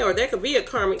 Okay, or there could be a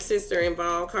karmic sister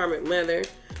involved, karmic mother.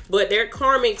 But their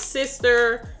karmic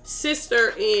sister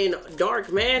in dark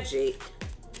magic.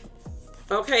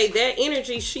 Okay, that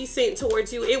energy she sent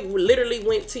towards you, it literally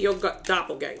went to your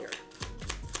doppelganger.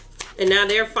 And now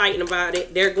they're fighting about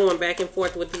it. They're going back and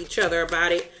forth with each other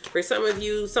about it. For some of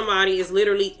you, somebody is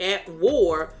literally at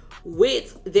war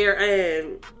with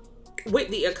their with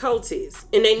the occultists,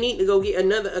 and they need to go get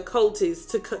another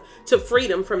occultist to free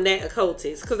them from that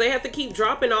occultist, because they have to keep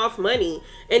dropping off money.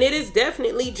 And it is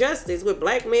definitely justice with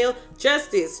blackmail,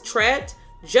 justice, trapped,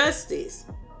 justice,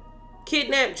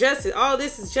 kidnap, justice. All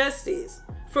this is justice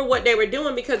for what they were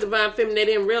doing, because divine feminine, they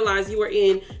didn't realize you were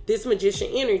in this magician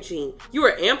energy. You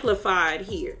were amplified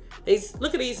here.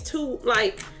 Look at these two,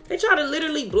 like, they try to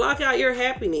literally block out your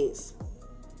happiness.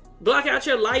 Block out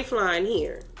your lifeline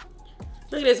here.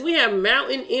 Look at this. We have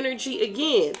mountain energy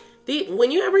again.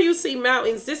 Whenever you see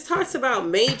mountains, this talks about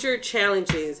major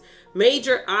challenges,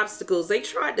 major obstacles. They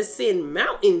tried to send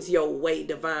mountains your way,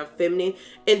 divine feminine.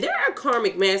 And there are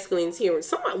karmic masculines here.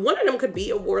 One of them could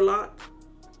be a warlock.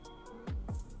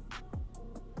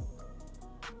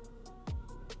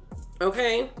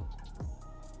 Okay?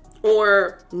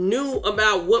 Or knew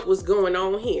about what was going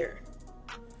on here.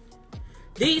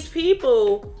 These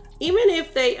people, even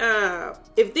if they,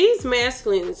 if these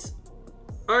masculines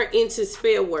aren't into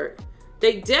spell work,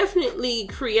 they definitely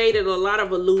created a lot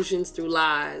of illusions through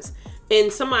lies.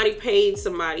 And somebody paid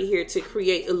somebody here to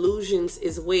create illusions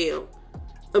as well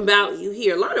about you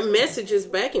here. A lot of messages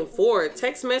back and forth,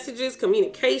 text messages,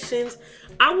 communications.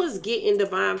 I was getting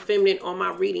divine feminine on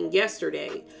my reading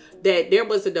yesterday that there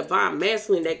was a divine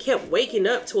masculine that kept waking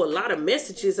up to a lot of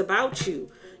messages about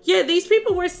you. Yeah, these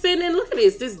people were sending, look at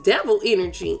this devil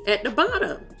energy at the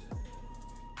bottom,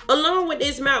 along with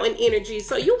this mountain energy.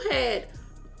 So you had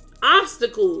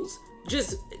obstacles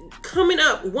just coming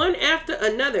up one after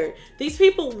another. These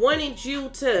people wanted you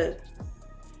to,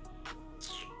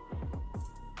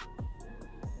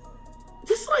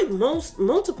 just like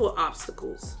multiple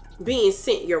obstacles being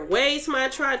sent your way.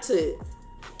 Somebody tried to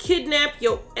kidnap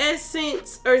your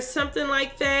essence or something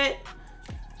like that.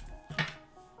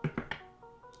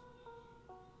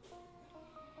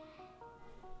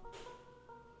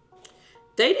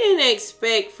 They didn't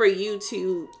expect for you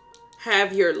to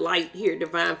have your light here,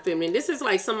 divine feminine. This is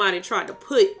like somebody tried to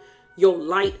put your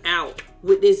light out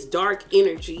with this dark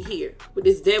energy here, with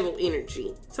this devil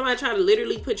energy. Somebody tried to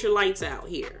literally put your lights out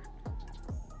here,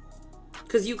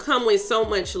 because you come with so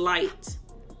much light.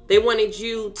 They wanted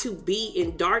you to be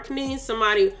in darkness.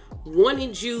 Somebody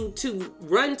wanted you to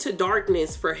run to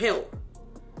darkness for help.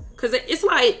 Because it's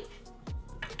like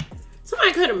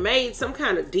somebody could have made some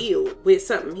kind of deal with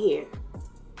something here.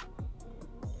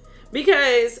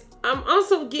 Because I'm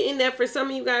also getting that for some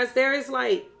of you guys, there is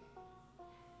like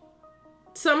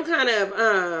some kind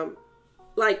of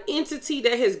like entity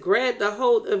that has grabbed a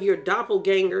hold of your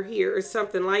doppelganger here or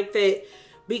something like that,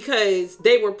 because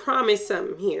they were promised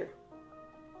something here.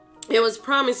 It was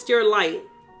promised your light.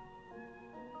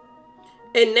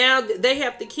 And now they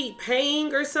have to keep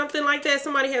paying or something like that.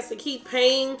 Somebody has to keep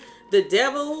paying the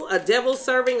devil, a devil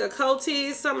serving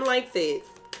occultist, something like that.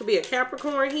 Could be a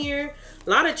Capricorn here. A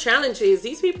lot of challenges.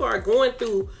 These people are going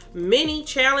through many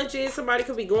challenges. Somebody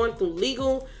could be going through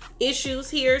legal issues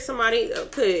here. Somebody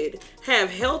could have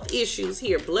health issues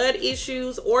here. Blood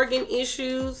issues, organ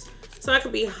issues. Somebody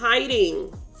could be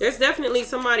hiding. There's definitely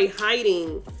somebody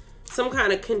hiding some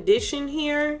kind of condition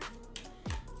here.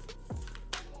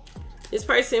 This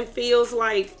person feels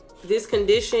like this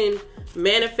condition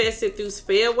manifested through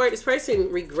spell work. This person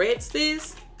regrets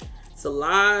this. It's a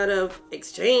lot of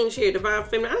exchange here, divine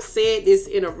feminine. I said this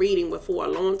in a reading before a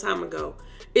long time ago.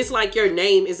 It's like your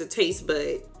name is a taste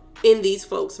bud in these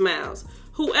folks' mouths.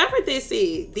 Whoever this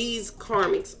is, these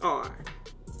karmics are.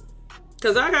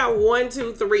 Because I got 1,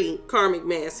 2, 3 karmic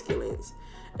masculines.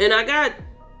 And I got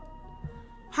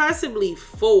possibly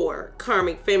 4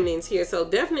 karmic feminines here. So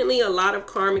definitely a lot of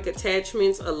karmic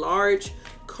attachments, a large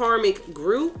karmic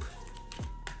group.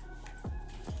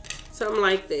 Something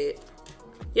like that.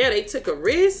 Yeah, they took a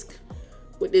risk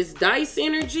with this dice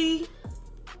energy.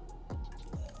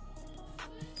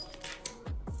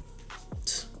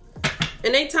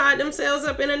 And they tied themselves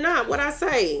up in a knot. What I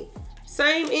say?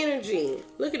 Same energy.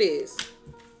 Look at this.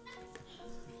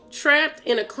 Trapped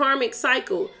in a karmic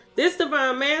cycle. This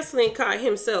divine masculine caught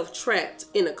himself trapped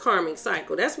in a karmic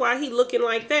cycle. That's why he looking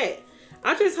like that.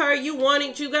 I just heard you want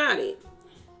it, you got it.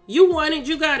 You wanted,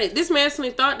 you got it. This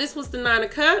masculine thought this was the 9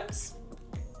 of Cups.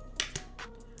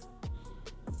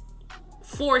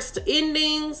 Forced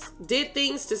endings, did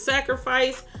things to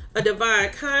sacrifice a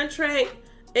divine contract.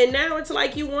 And now it's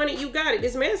like you want it, you got it.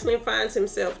 This masculine finds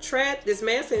himself trapped. This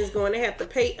masculine is going to have to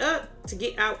pay up to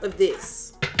get out of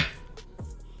this.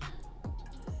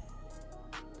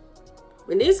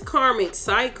 When this karmic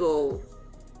cycle,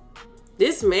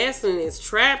 this masculine is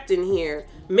trapped in here.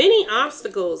 Many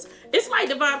obstacles. It's like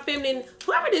divine feminine,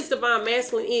 whoever this divine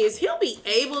masculine is, he'll be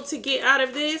able to get out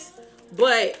of this,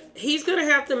 but he's going to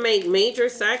have to make major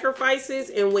sacrifices.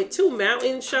 And with 2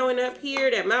 mountains showing up here,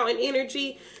 that mountain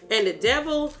energy and the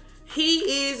devil,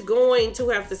 he is going to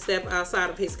have to step outside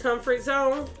of his comfort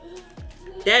zone.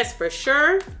 That's for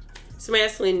sure. This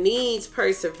masculine needs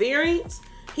perseverance.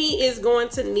 he is going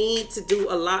to need to do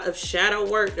a lot of shadow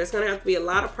work. There's going to have to be a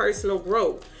lot of personal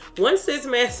growth. Once this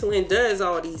masculine does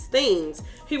all these things,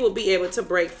 he will be able to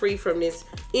break free from this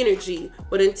energy.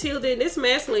 But until then, this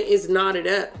masculine is knotted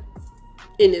up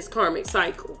in this karmic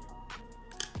cycle.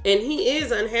 And he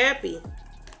is unhappy.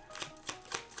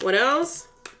 What else?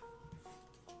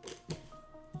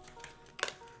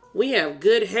 We have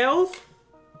good health.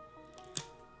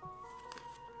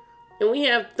 And we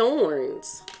have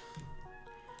thorns.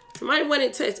 Somebody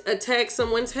wanted to attack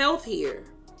someone's health here.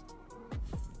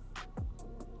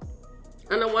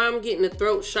 I don't know why I'm getting the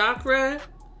throat chakra.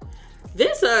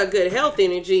 This good health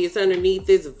energy is underneath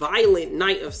this violent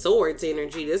Knight of Swords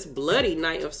energy. This bloody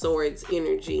Knight of Swords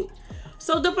energy.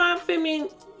 So Divine Feminine,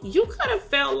 you could have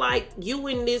felt like you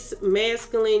and this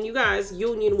masculine, you guys'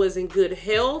 union was in good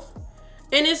health.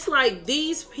 And it's like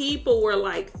these people were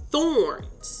like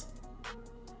thorns.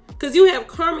 Because you have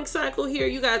karmic cycle here,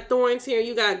 you got thorns here,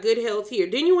 you got good health here.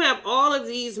 Then you have all of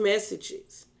these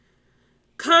messages.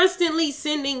 Constantly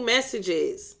sending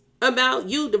messages about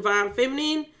you, Divine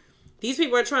Feminine. These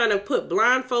people are trying to put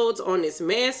blindfolds on this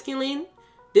masculine.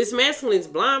 This masculine's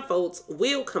blindfolds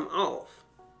will come off.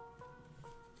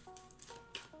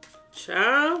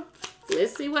 Child,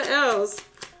 let's see what else.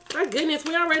 My goodness,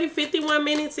 we're already 51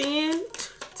 minutes in.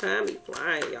 Time be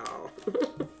flying, y'all.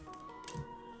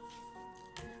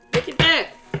 Look at that.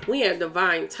 We have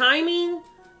divine timing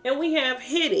and we have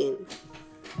hidden.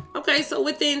 Okay, so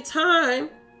within time,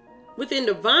 within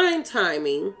divine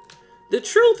timing, the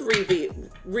truth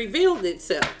revealed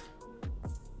itself.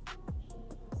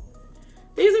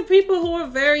 These are people who are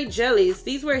very jealous.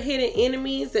 These were hidden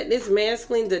enemies that this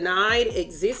masculine denied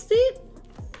existed.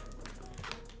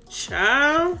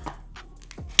 Child.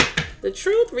 The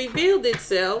truth revealed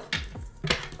itself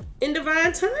in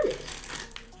divine timing.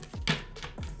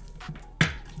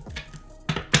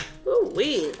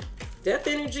 Ooh-wee. Death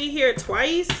energy here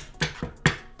twice.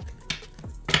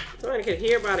 Somebody could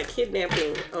hear about a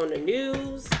kidnapping on the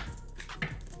news.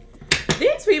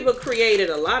 These people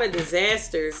created a lot of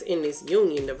disasters in this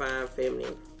union, Divine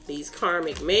Feminine. These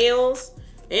karmic males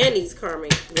and these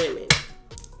karmic women.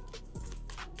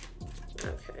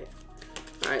 Okay.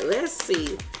 All right, let's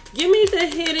see. Give me the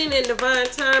hidden and divine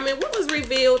timing. What was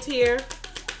revealed here?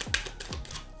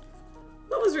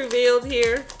 What was revealed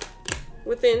here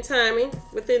within timing,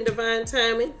 within divine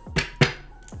timing?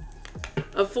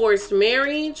 A forced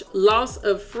marriage, loss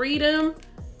of freedom,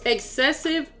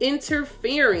 excessive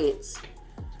interference.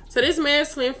 So this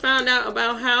masculine found out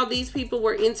about how these people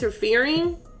were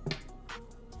interfering.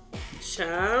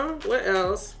 Child, what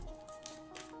else?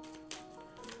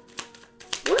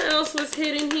 What else was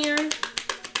hidden here?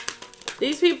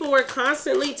 These people were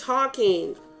constantly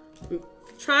talking,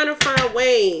 trying to find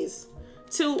ways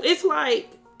to, it's like,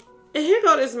 and here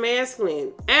go this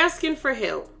masculine, asking for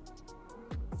help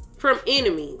from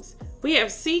enemies. We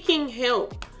have seeking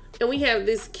help, and we have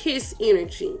this kiss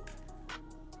energy.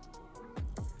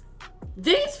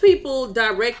 These people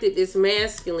directed this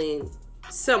masculine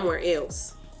somewhere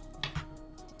else.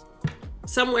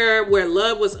 Somewhere where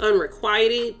love was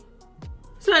unrequited.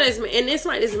 It's not as, and it's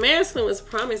like this masculine was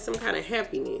promised some kind of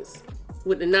happiness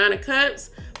with the 9 of Cups,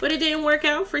 but it didn't work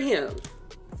out for him.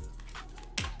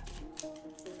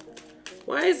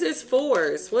 Why is this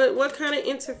force? What kind of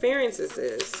interference is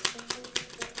this?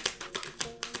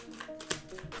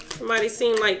 Somebody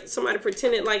seemed like somebody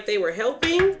pretended like they were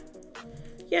helping.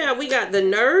 Yeah, we got the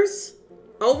nurse,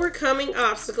 overcoming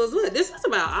obstacles. Look, this is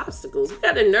about obstacles. We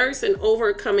got the nurse and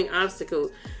overcoming obstacles.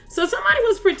 So somebody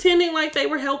was pretending like they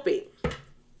were helping.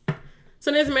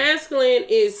 So this masculine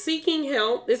is seeking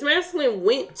help. This masculine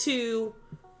went to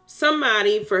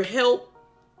somebody for help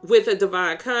with a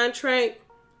divine contract,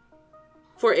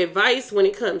 for advice when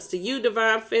it comes to you,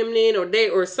 Divine Feminine,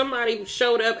 or somebody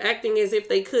showed up acting as if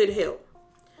they could help.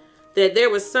 That there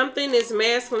was something this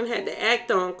masculine had to act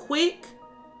on quick.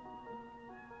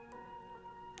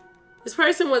 This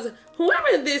person was,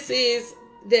 whoever this is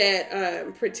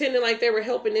that pretending like they were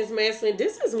helping this masculine,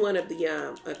 this is one of the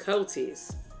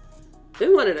occultists. This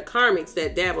is one of the karmics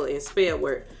that dabble in spell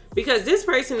work. Because this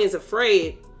person is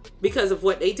afraid because of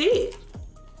what they did.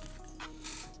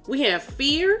 We have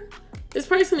fear. This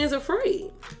person is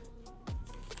afraid.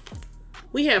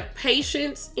 We have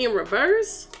patience in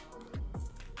reverse.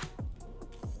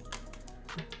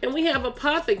 And we have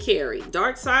apothecary,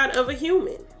 dark side of a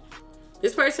human.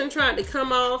 This person tried to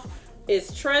come off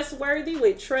as trustworthy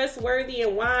with trustworthy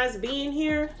and wise being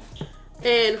here.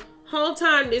 And whole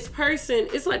time this person,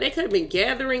 it's like they could have been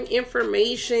gathering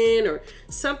information or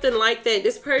something like that.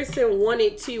 This person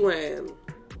wanted to,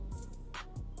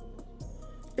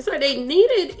 It's like they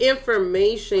needed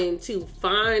information to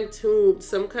fine-tune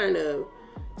some kind of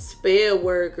spell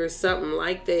work or something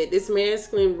like that. This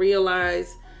masculine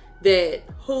realized that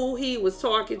who he was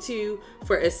talking to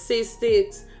for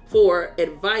assistance, for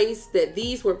advice, that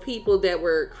these were people that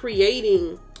were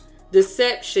creating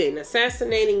deception,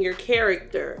 assassinating your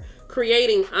character,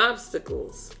 creating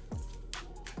obstacles.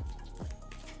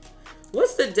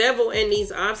 What's the devil and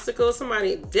these obstacles?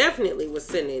 Somebody definitely was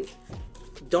sending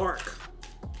dark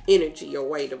energy your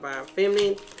way, Divine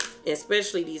Feminine,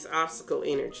 especially these obstacle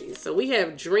energies. So we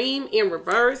have dream in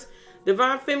reverse.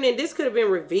 Divine Feminine, this could have been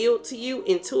revealed to you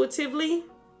intuitively.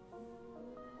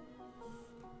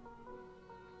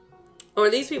 Or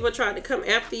these people tried to come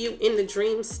after you in the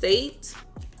dream state.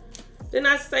 Then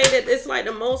I say that it's like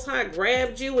the Most High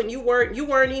grabbed you and you weren't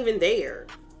even there.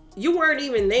 You weren't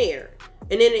even there.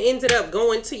 And then it ended up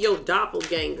going to your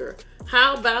doppelganger.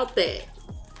 How about that?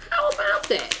 How about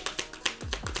that?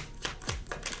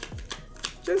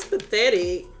 Just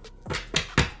pathetic.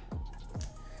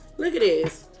 Look at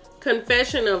this.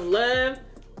 Confession of love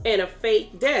and a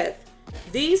fake death.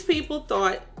 These people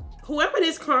thought, whoever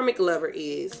this karmic lover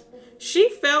is, she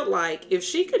felt like if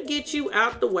she could get you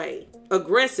out the way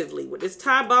aggressively with this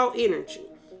tie ball energy,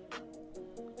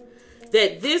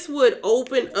 that this would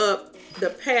open up the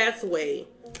pathway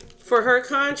for her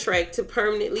contract to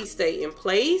permanently stay in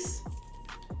place.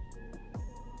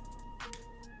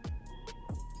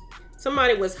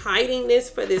 Somebody was hiding this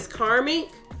for this karmic.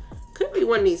 Could be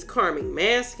one of these karmic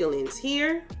masculines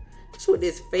here. Just with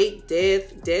this fake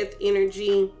death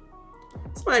energy.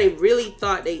 Somebody really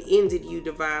thought they ended you,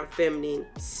 Divine Feminine.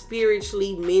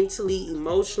 Spiritually, mentally,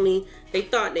 emotionally. They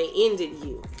thought they ended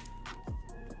you.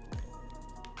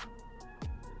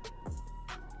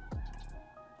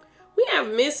 We have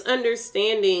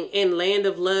misunderstanding and land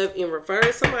of love in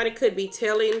reverse. Somebody could be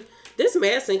telling, this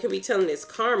masculine could be telling this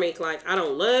karmic, like, I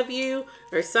don't love you,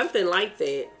 or something like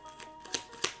that.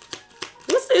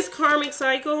 What's this karmic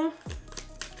cycle?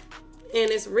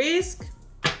 And its risk?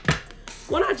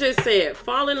 What I just said,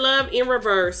 fall in love in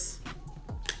reverse.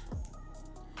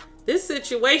 This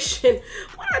situation,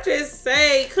 what I just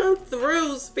say, come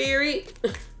through, Spirit.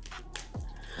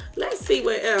 Let's see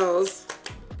what else.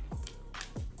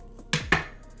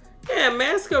 Yeah,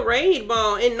 masquerade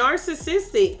ball and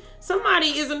narcissistic. Somebody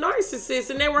is a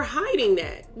narcissist and they were hiding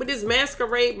that with this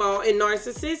masquerade ball and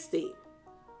narcissistic.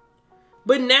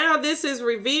 But now this is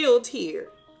revealed here.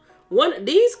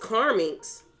 These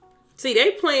karmics, see,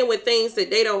 they playing with things that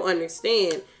they don't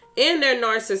understand, and they're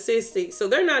narcissistic, so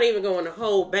they're not even going to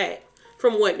hold back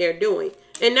from what they're doing.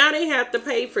 And now they have to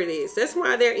pay for this. That's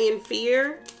why they're in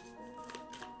fear.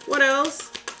 What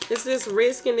else? Is this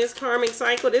risk in this karmic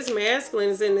cycle? This masculine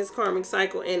is in this karmic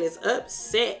cycle and is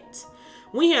upset.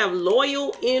 We have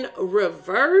loyal in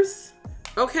reverse.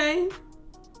 Okay.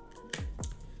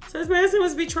 So this masculine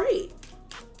was betrayed.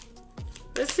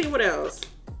 Let's see what else.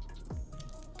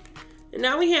 And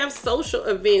now we have social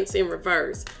events in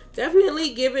reverse.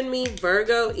 Definitely giving me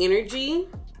Virgo energy.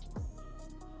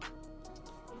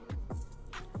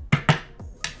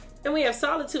 And we have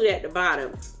solitude at the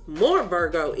bottom. More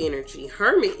Virgo energy,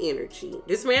 hermit energy.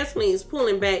 This masculine is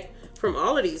pulling back from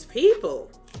all of these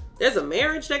people. There's a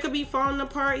marriage that could be falling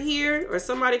apart here. Or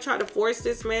somebody tried to force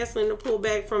this masculine to pull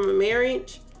back from a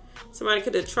marriage. Somebody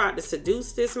could have tried to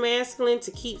seduce this masculine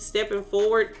to keep stepping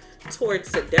forward towards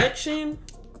seduction.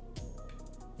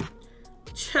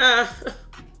 Child,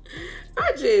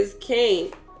 I just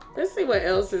can't. Let's see what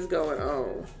else is going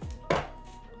on.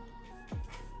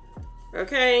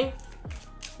 Okay,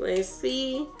 let's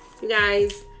see. You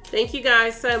guys, thank you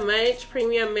guys so much,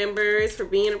 premium members, for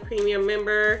being a premium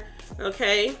member.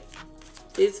 Okay,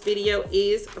 this video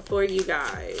is for you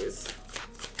guys.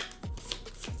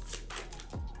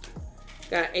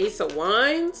 Got Ace of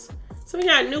Wands. So we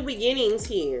got new beginnings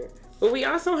here. But we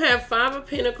also have Five of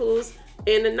Pentacles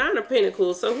and the Nine of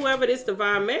Pentacles. So whoever this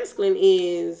divine masculine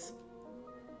is,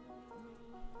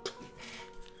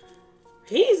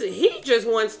 he just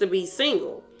wants to be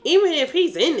single. Even if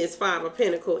he's in this Five of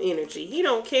Pentacles energy, he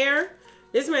don't care.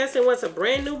 This masculine wants a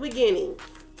brand new beginning.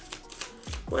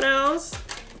 What else?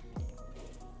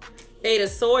 Eight of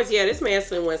Swords. Yeah, this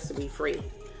masculine wants to be free.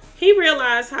 He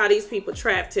realized how these people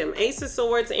trapped him. Ace of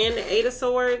Swords and the Eight of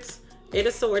Swords. Eight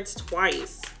of Swords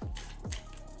twice.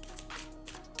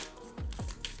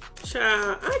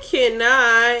 Child, I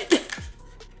cannot.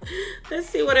 Let's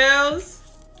see what else.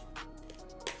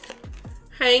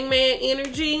 Hangman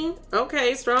energy.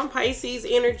 Okay, strong Pisces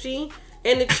energy.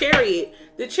 And the Chariot.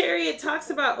 The Chariot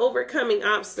talks about overcoming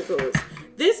obstacles.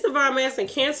 This divine masculine,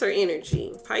 Cancer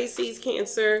energy. Pisces,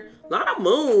 Cancer. A lot of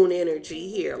moon energy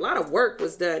here. A lot of work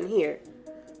was done here.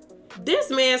 this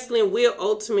masculine will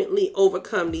ultimately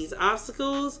overcome these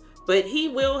obstacles, but he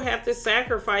will have to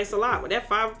sacrifice a lot. With that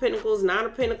 5 of Pentacles, 9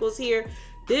 of Pentacles here,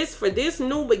 for this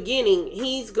new beginning,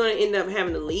 he's going to end up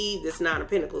having to leave this 9 of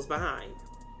Pentacles behind.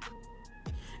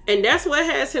 And that's what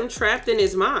has him trapped in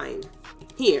his mind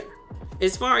here.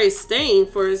 As far as staying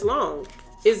for as long,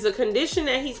 is the condition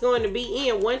that he's going to be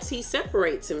in once he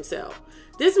separates himself.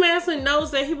 This masculine knows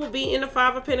that he will be in the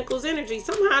 5 of Pentacles energy.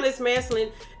 Somehow this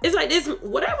masculine, it's like this,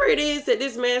 whatever it is that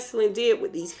this masculine did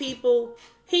with these people,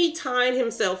 he tied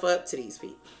himself up to these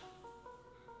people.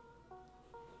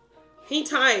 He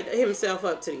tied himself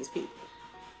up to these people.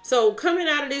 So coming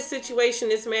out of this situation,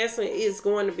 this masculine is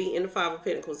going to be in the 5 of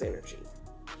Pentacles energy.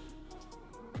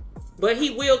 But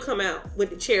he will come out with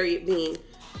the Chariot being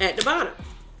at the bottom.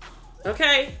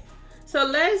 Okay? So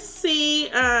let's see.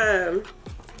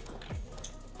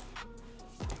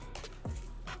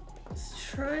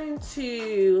 Trying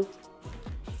to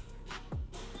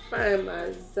find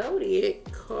my zodiac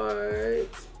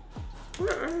cards.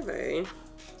 Where are they?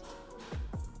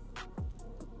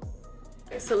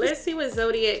 Okay, so let's see what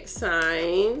zodiac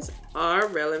signs are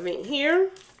relevant here.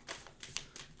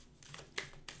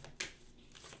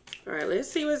 All right, let's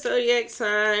see what zodiac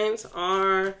signs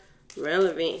are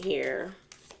relevant here.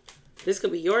 This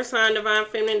could be your sign, divine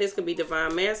feminine. This could be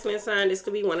divine masculine sign. This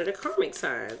could be one of the karmic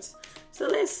signs. So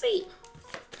let's see.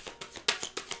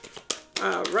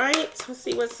 All right, let's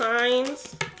see what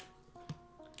signs.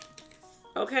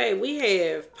 Okay, we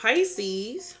have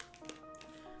Pisces,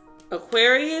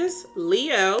 Aquarius,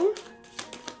 Leo.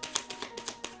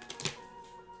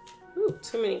 Ooh,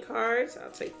 too many cards. I'll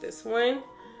take this one.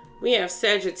 We have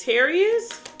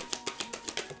Sagittarius,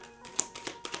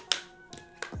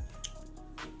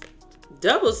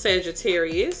 double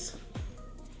Sagittarius.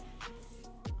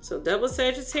 So double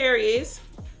Sagittarius.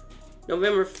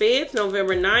 November 5th,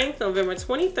 November 9th, November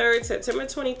 23rd, September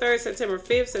 23rd, September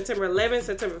 5th, September 11th,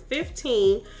 September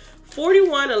 15th,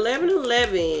 41, 11,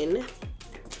 11,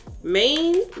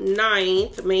 May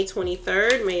 9th, May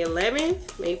 23rd, May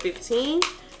 11th, May 15th.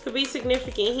 Could be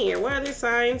significant here. What other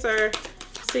signs are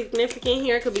significant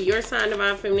here? Could be your sign,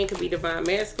 divine feminine. Could be divine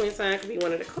masculine sign. Could be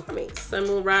one of the karmics. Sun,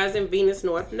 moon, rising, Venus,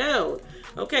 north node.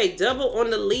 Okay, double on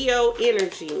the Leo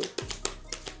energy.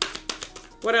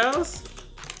 What else?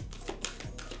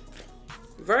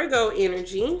 Virgo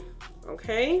energy.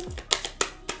 Okay. I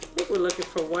think we're looking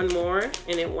for one more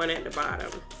and then one at the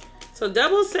bottom. So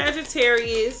double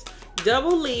Sagittarius,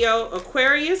 double Leo,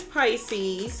 Aquarius,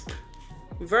 Pisces,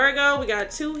 Virgo. We got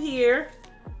 2 here.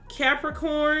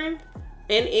 Capricorn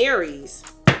and Aries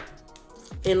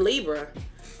and Libra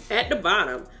at the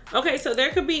bottom. Okay, so there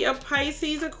could be a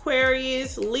Pisces,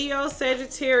 Aquarius, Leo,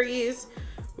 Sagittarius,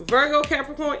 Virgo,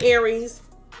 Capricorn, Aries,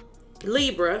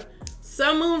 Libra,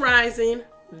 Sun, Moon, Rising,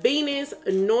 Venus,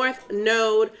 North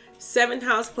Node, 7th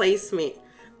house placement.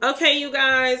 Okay, you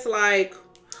guys, like,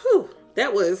 whew,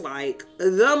 that was like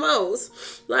the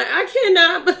most. Like, I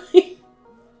cannot believe.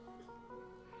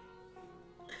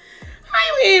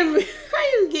 How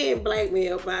you getting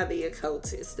blackmailed by the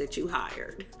occultist that you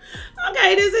hired?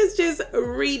 Okay, this is just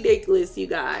ridiculous, you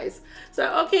guys.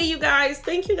 So, okay, you guys,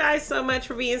 thank you guys so much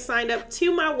for being signed up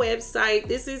to my website.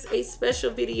 This is a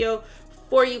special video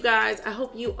for you guys. I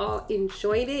hope you all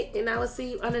enjoyed it, and I will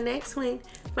see you on the next one.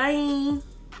 Bye.